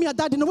 where's mommy or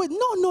daddy? No,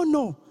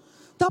 no.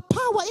 The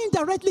power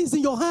indirectly is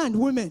in your hand,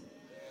 women.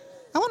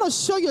 I want to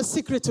show you a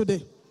secret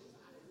today.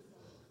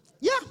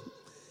 Yeah.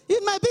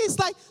 It might be, it's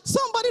like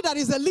somebody that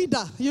is a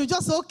leader. You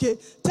just, okay,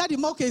 tell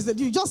him, okay,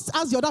 you just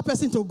ask the other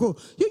person to go.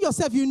 You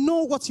yourself, you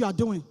know what you are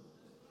doing.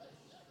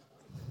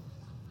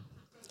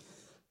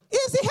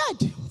 He's the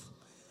head.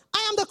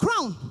 I am the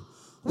crown.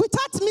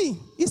 Without me,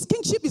 his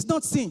kingship is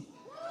not seen.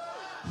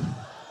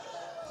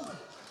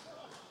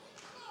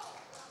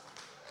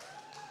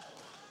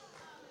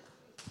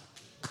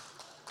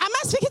 Am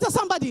I speaking to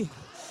somebody?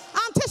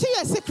 I'm teaching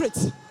you a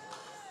secret.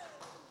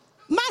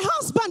 My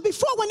husband,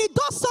 before when he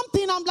does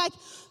something, I'm like,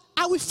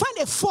 I will find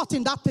a fault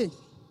in that thing.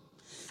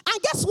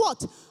 And guess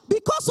what?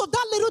 Because of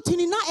that little thing,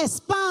 he now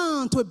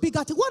expand to a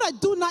bigger thing. What I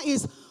do now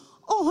is,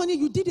 oh, honey,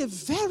 you did a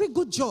very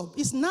good job.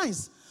 It's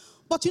nice.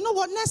 But you know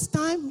what? Next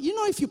time,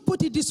 if you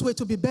put it this way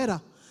to be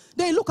better,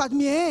 then he look at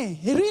me, hey,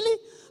 really?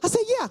 I say,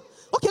 yeah.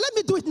 Okay, let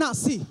me do it now,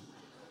 see.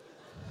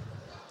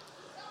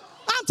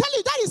 I'm telling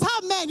you, that is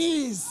how men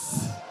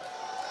is.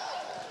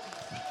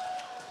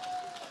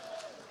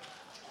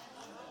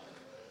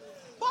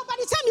 But by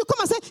the time you come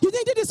and say, you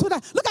did this with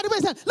that, look at the way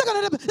he said, look at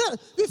it.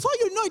 Before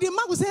you know it, the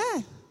man will say,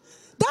 hey,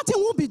 that thing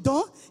won't be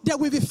done. There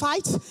will be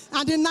fight.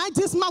 And the night,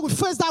 this man will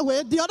face that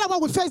way. The other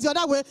one will face the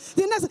other way.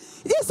 The next,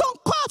 it's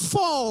uncalled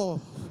for.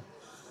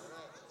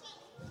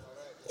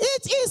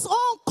 It is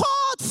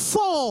uncalled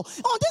for.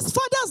 On this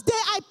Father's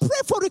Day, I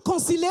pray for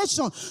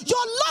reconciliation.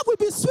 Your love will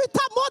be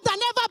sweeter more than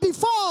ever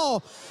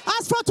before.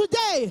 As for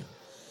today,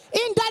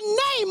 in the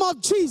name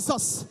of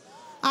Jesus,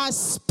 I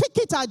speak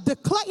it, I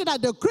declare it, I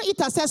decree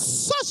it, I say,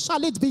 so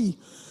shall it be.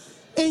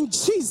 In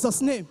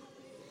Jesus' name.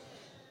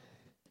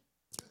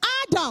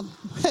 Adam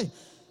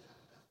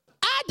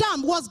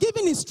was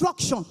given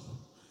instruction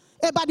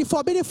about the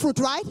forbidden fruit,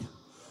 right?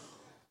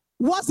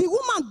 Was the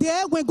woman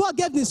there when God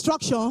gave the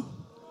instruction?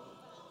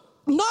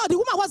 No, the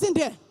woman wasn't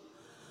there.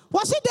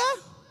 Was she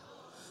there?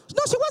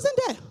 No, she wasn't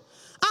there.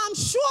 I'm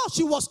sure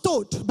she was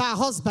told by her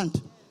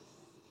husband.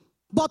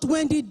 But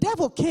when the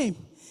devil came,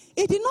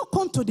 it did not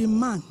come to the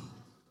man.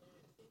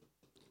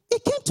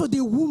 It came to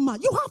the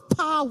woman. You have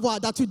power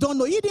that you don't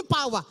know, hidden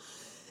power.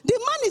 The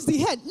man is the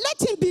head.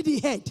 Let him be the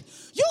head.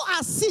 You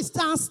assist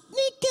and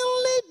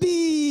sneakily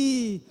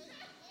be.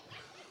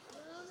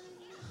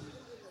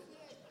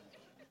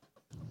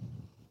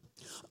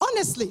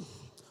 Honestly,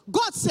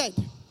 God said,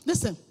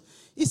 listen,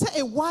 he said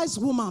a wise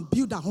woman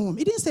built a home.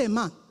 He didn't say a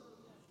man.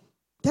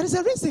 There is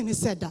a reason he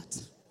said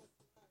that.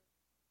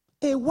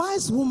 A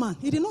wise woman.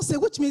 He did not say,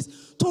 which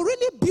means to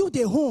really build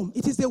a home,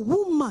 it is a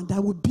woman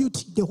that will build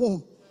the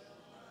home.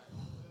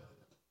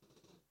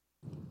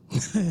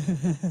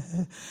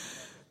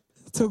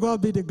 To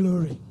God be the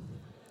glory.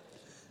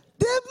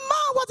 The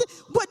man was,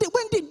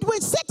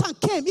 when Satan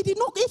came, he did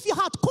not, if he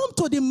had come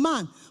to the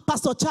man,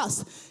 Pastor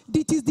Charles,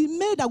 it is the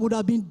man that would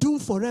have been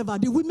doomed forever.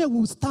 The women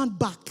will stand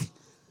back.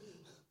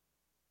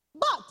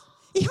 But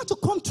he had to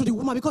come to the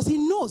woman because he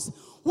knows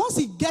once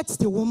he gets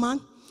the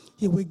woman,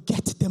 he will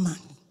get the man.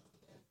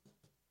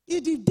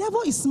 If the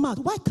devil is smart,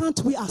 why can't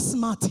we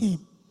outsmart him?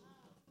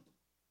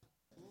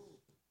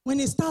 When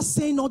he starts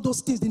saying all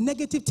those things, the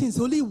negative things,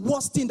 the only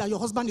worst thing that your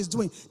husband is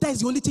doing, that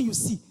is the only thing you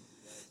see.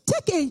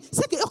 Okay,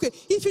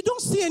 if you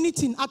don't see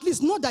anything, at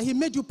least know that he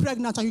made you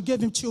pregnant and you gave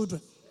him children.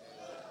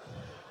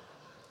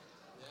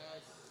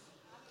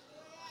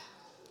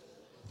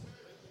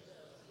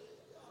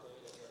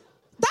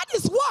 That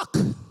is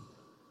work.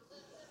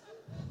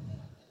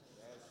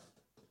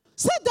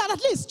 Say that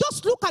at least.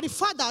 Just look at the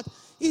father.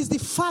 He is the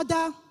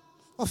father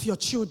of your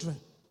children.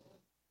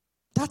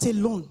 That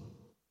alone.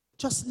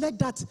 Just let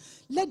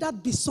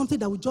that be something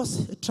that will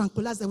just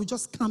tranquilize, that will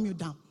just calm you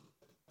down.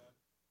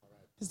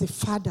 He's the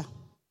father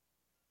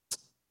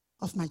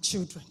of my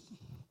children.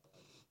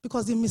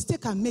 Because the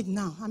mistake I make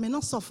now, I may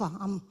not suffer.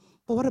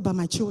 But what about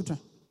my children?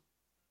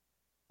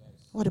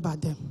 What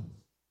about them?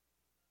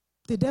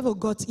 The devil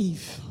got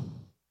Eve.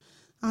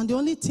 And the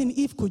only thing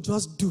Eve could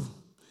just do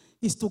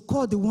is to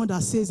call the one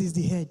that says he's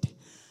the head.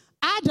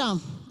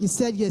 Adam, he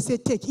said, yes, say,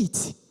 take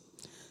it.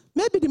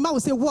 Maybe the man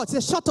will say, what? Say,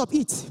 shut up,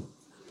 eat.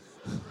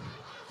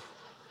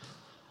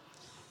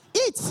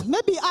 Eat.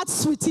 Maybe add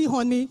sweetie,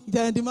 honey.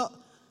 Then that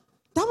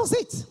was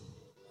it.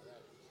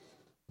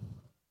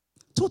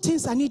 Two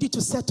things I need you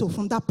to settle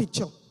from that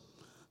picture.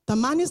 The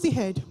man is the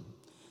head.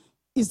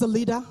 is the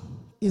leader,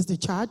 is the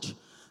charge,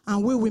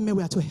 and we women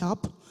we are to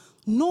help.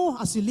 Know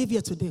as you live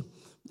here today,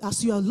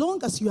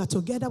 long as you are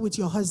together with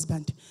your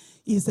husband,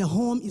 is a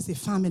home, is a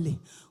family.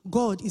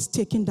 God is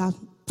taking that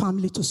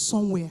family to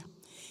somewhere.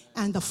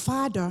 And the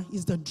father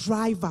is the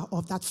driver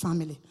of that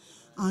family.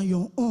 And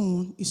your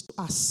own is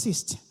to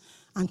assist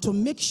and to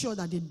make sure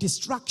that the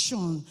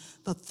distraction,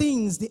 the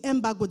things, the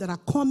embargo that are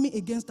coming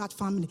against that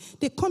family,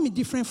 they come in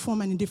different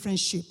form and in different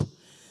shape.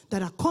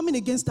 That are coming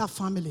against that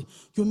family,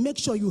 you make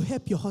sure you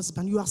help your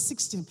husband, you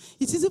assist him.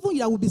 It is even you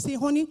that will be saying,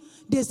 honey,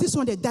 there's this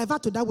one, they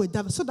divert to that way,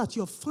 so that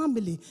your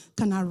family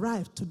can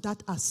arrive to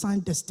that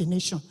assigned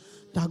destination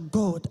that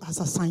God has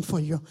assigned for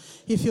you.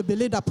 If you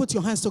believe that, put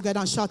your hands together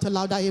and shout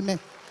aloud, amen.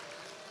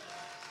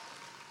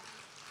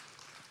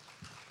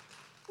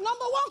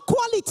 Number one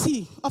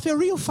quality of a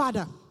real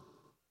father.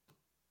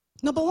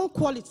 Number one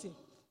quality.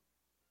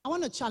 I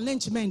want to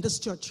challenge men in this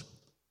church.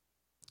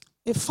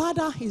 A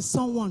father is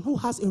someone who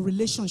has a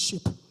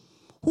relationship,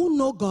 who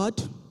know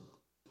God,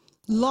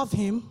 love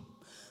him,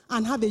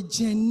 and have a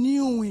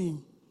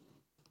genuine.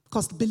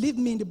 Because believe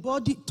me, in the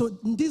body,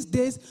 in these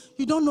days,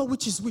 you don't know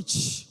which is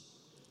which.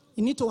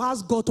 You need to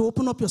ask God to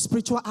open up your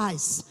spiritual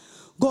eyes.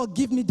 God,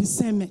 give me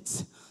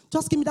discernment.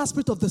 Just give me that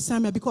spirit of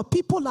discernment, because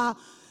people are,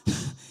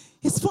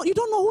 you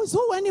don't know who is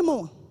who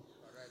anymore.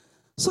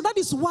 So that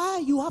is why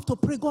you have to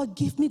pray, God,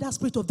 give me that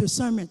spirit of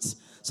discernment.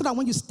 So that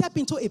when you step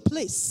into a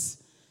place,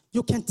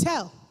 you can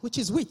tell which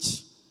is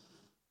which.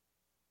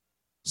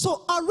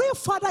 So a real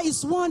father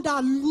is one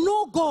that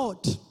know God.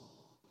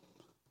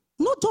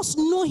 Not just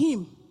know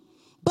him,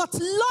 but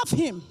love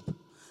him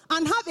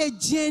and have a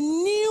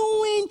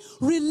genuine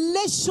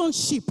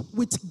relationship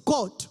with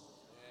God.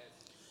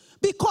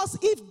 Because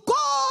if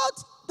God,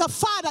 the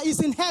Father,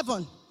 is in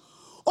heaven,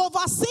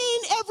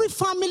 overseeing every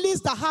families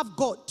that have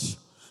God,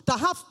 that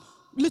have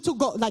little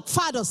God, like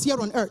fathers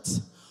here on earth,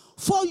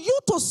 for you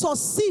to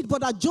succeed,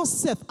 Brother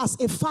Joseph, as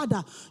a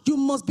father, you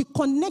must be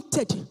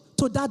connected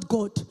to that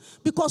God.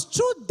 Because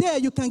through there,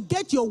 you can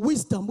get your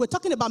wisdom. We're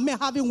talking about men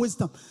having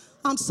wisdom.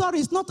 I'm sorry,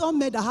 it's not all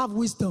men that have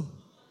wisdom.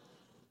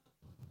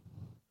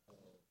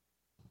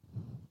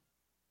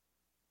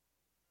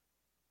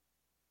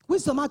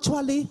 Wisdom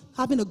actually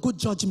having a good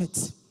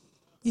judgment.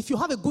 If you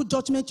have a good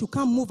judgment, you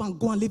can't move and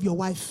go and leave your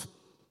wife.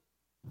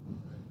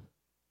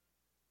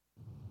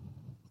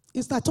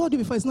 I told you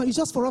before, it's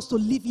just for us to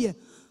live here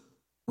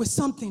with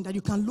something that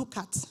you can look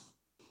at.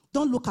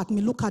 Don't look at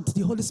me, look at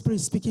the Holy Spirit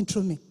speaking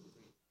through me.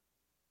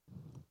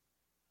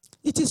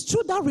 It is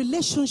through that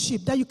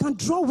relationship that you can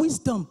draw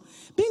wisdom.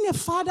 Being a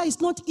father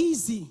is not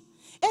easy.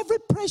 Every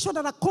pressure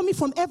that are coming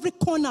from every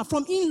corner,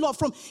 from in-law,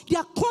 they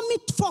are coming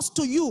first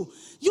to you.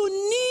 You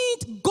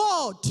need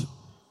God.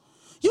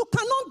 You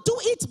cannot do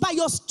it by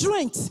your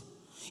strength.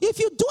 If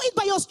you do it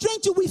by your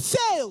strength, you will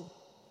fail.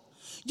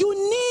 You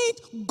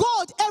need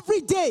God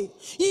every day.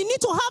 You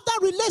need to have that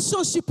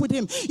relationship with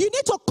him. You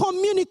need to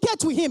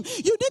communicate with him.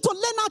 You need to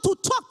learn how to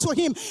talk to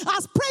him.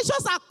 As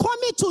pressures are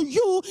coming to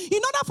you,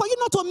 in order for you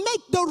not to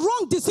make the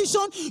wrong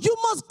decision, you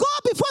must go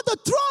before the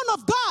throne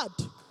of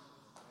God.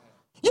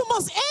 You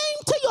must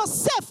empty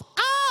yourself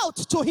out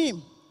to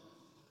him.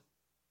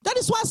 That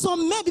is why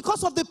some men,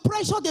 because of the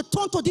pressure, they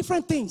turn to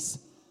different things.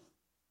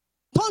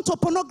 Turn to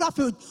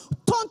pornography,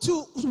 turn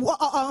to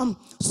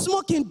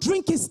smoking,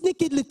 drinking,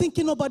 sneakily,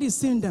 thinking nobody is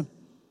seeing them.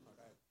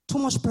 Too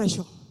much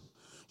pressure.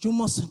 You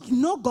must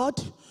know God,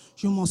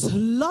 you must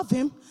love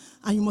him,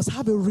 and you must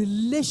have a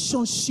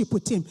relationship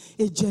with him,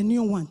 a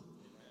genuine one.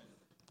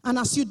 And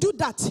as you do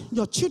that,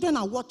 your children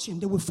are watching,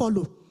 they will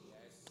follow.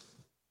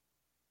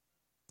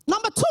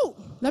 Number two,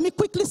 let me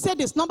quickly say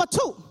this. Number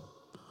two,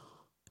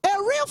 a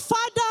real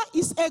father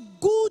is a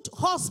good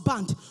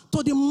husband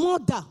to the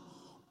mother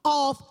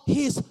of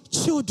his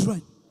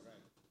children.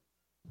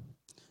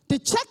 The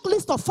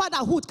checklist of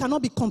fatherhood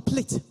cannot be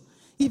complete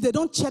if they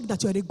don't check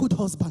that you are a good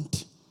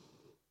husband.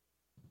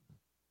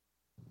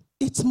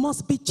 It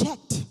must be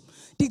checked.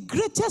 The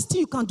greatest thing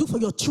you can do for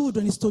your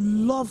children is to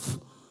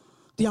love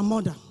their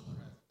mother.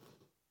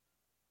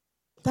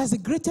 That's the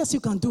greatest you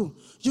can do.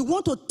 You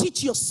want to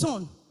teach your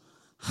son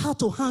how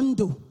to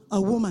handle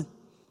a woman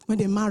when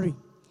they marry.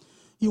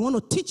 You want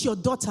to teach your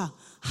daughter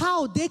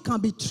how they can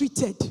be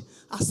treated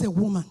as a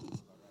woman.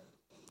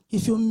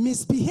 If you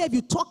misbehave,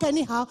 you talk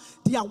anyhow,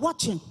 they are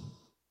watching.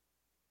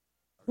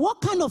 What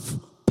kind of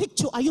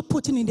picture are you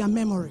putting in their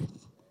memory?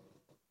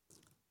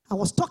 I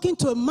was talking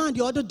to a man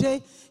the other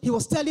day. He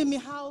was telling me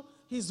how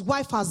his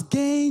wife has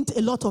gained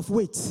a lot of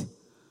weight.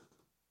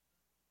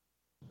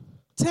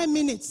 10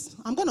 minutes.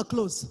 I'm going to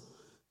close.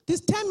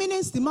 These 10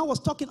 minutes, the man was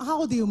talking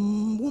how the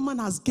woman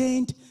has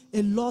gained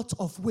a lot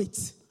of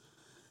weight.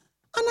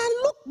 And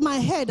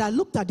I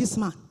looked at this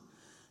man.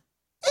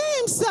 He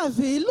himself,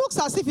 he looks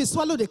as if he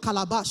swallowed a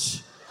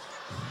calabash.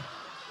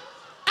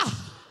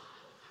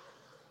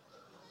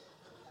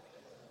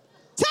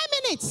 10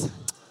 minutes.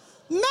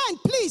 Men,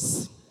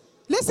 please,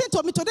 listen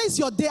to me. Today is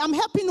your day. I'm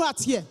helping you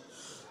out here.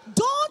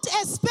 Don't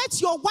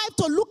expect your wife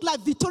to look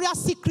like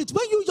Victoria's Secret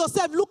when you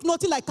yourself look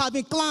nothing like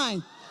Calvin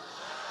Klein.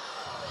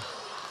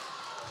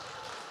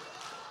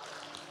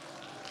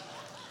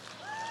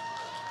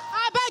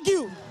 I beg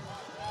you.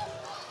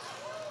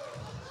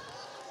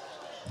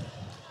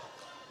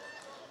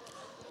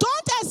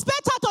 Don't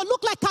expect her to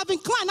look like Calvin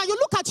Klein. Now you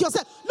look at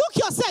yourself. Look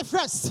yourself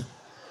first.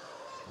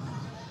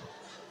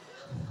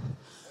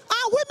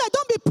 And women,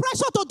 don't be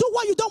pressured to do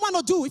what you don't want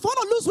to do. If you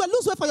want to lose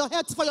weight for your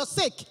health, for your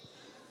sake.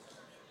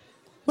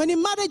 When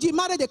you married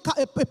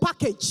a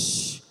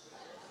package.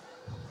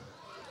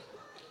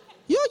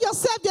 You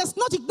yourself, there's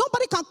nothing.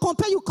 Nobody can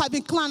compare you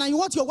Calvin Klein, and you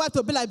want your wife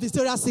to be like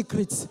Victoria's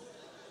Secret.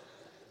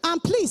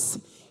 And please,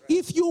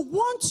 if you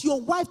want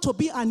your wife to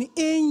be an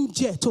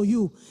angel to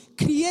you,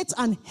 create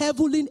an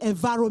heavenly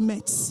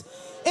environment.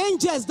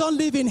 Angels don't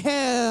live in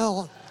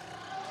hell.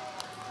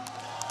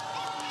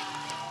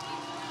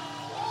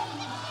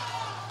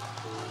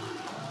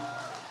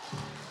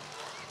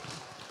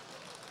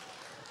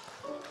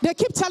 They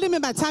keep telling me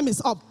my time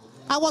is up.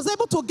 I was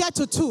able to get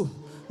to 2.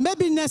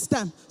 Maybe next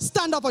time,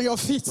 stand up on your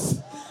feet.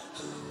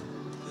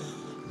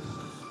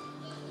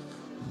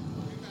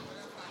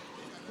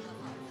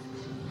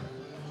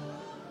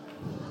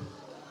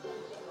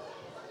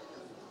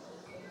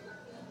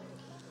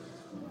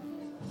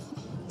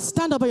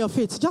 Stand up on your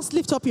feet. Just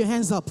lift up your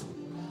hands up.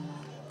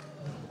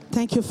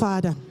 Thank you,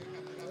 Father.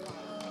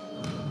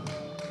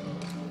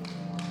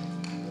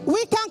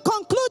 We can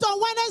conclude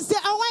on Wednesday.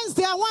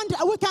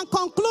 We can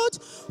conclude.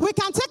 We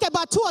can take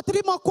about 2 or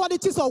 3 more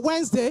qualities on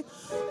Wednesday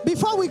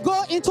before we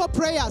go into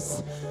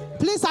prayers.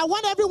 Please, I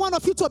want every one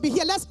of you to be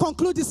here. Let's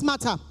conclude this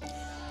matter.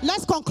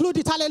 Let's conclude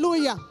it.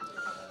 Hallelujah.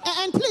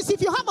 And please,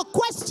 if you have a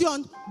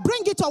question,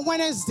 bring it on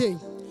Wednesday.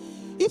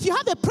 If you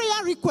have a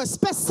prayer request,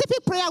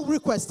 specific prayer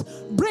request,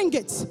 bring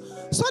it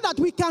so that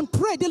we can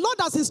pray. The Lord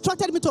has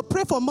instructed me to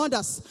pray for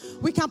mothers.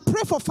 We can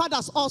pray for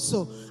fathers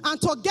also. And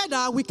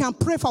together we can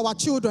pray for our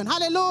children.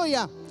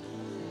 Hallelujah.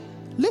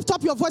 Lift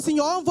up your voice in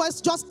your own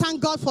voice. Just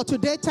thank God for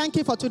today. Thank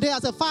you for today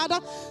as a father.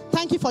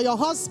 Thank you for your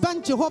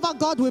husband. Jehovah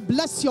God, we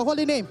bless your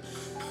holy name.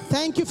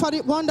 Thank you for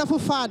the wonderful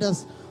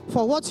fathers,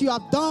 for what you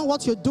have done,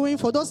 what you're doing,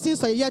 for those things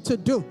that you're yet to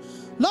do.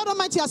 Lord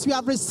Almighty, as we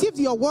have received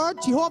your word,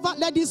 Jehovah,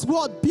 let this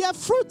word bear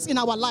fruit in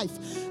our life.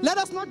 Let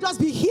us not just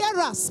be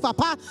hearers,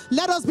 Papa.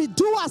 Let us be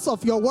doers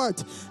of your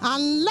word.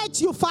 And let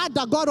you,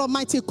 Father God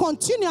Almighty,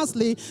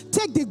 continuously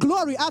take the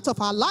glory out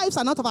of our lives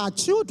and out of our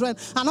children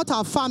and out of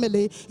our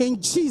family. In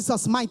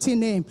Jesus' mighty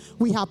name,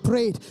 we have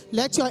prayed.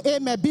 Let your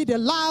amen be the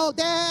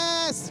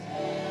loudest.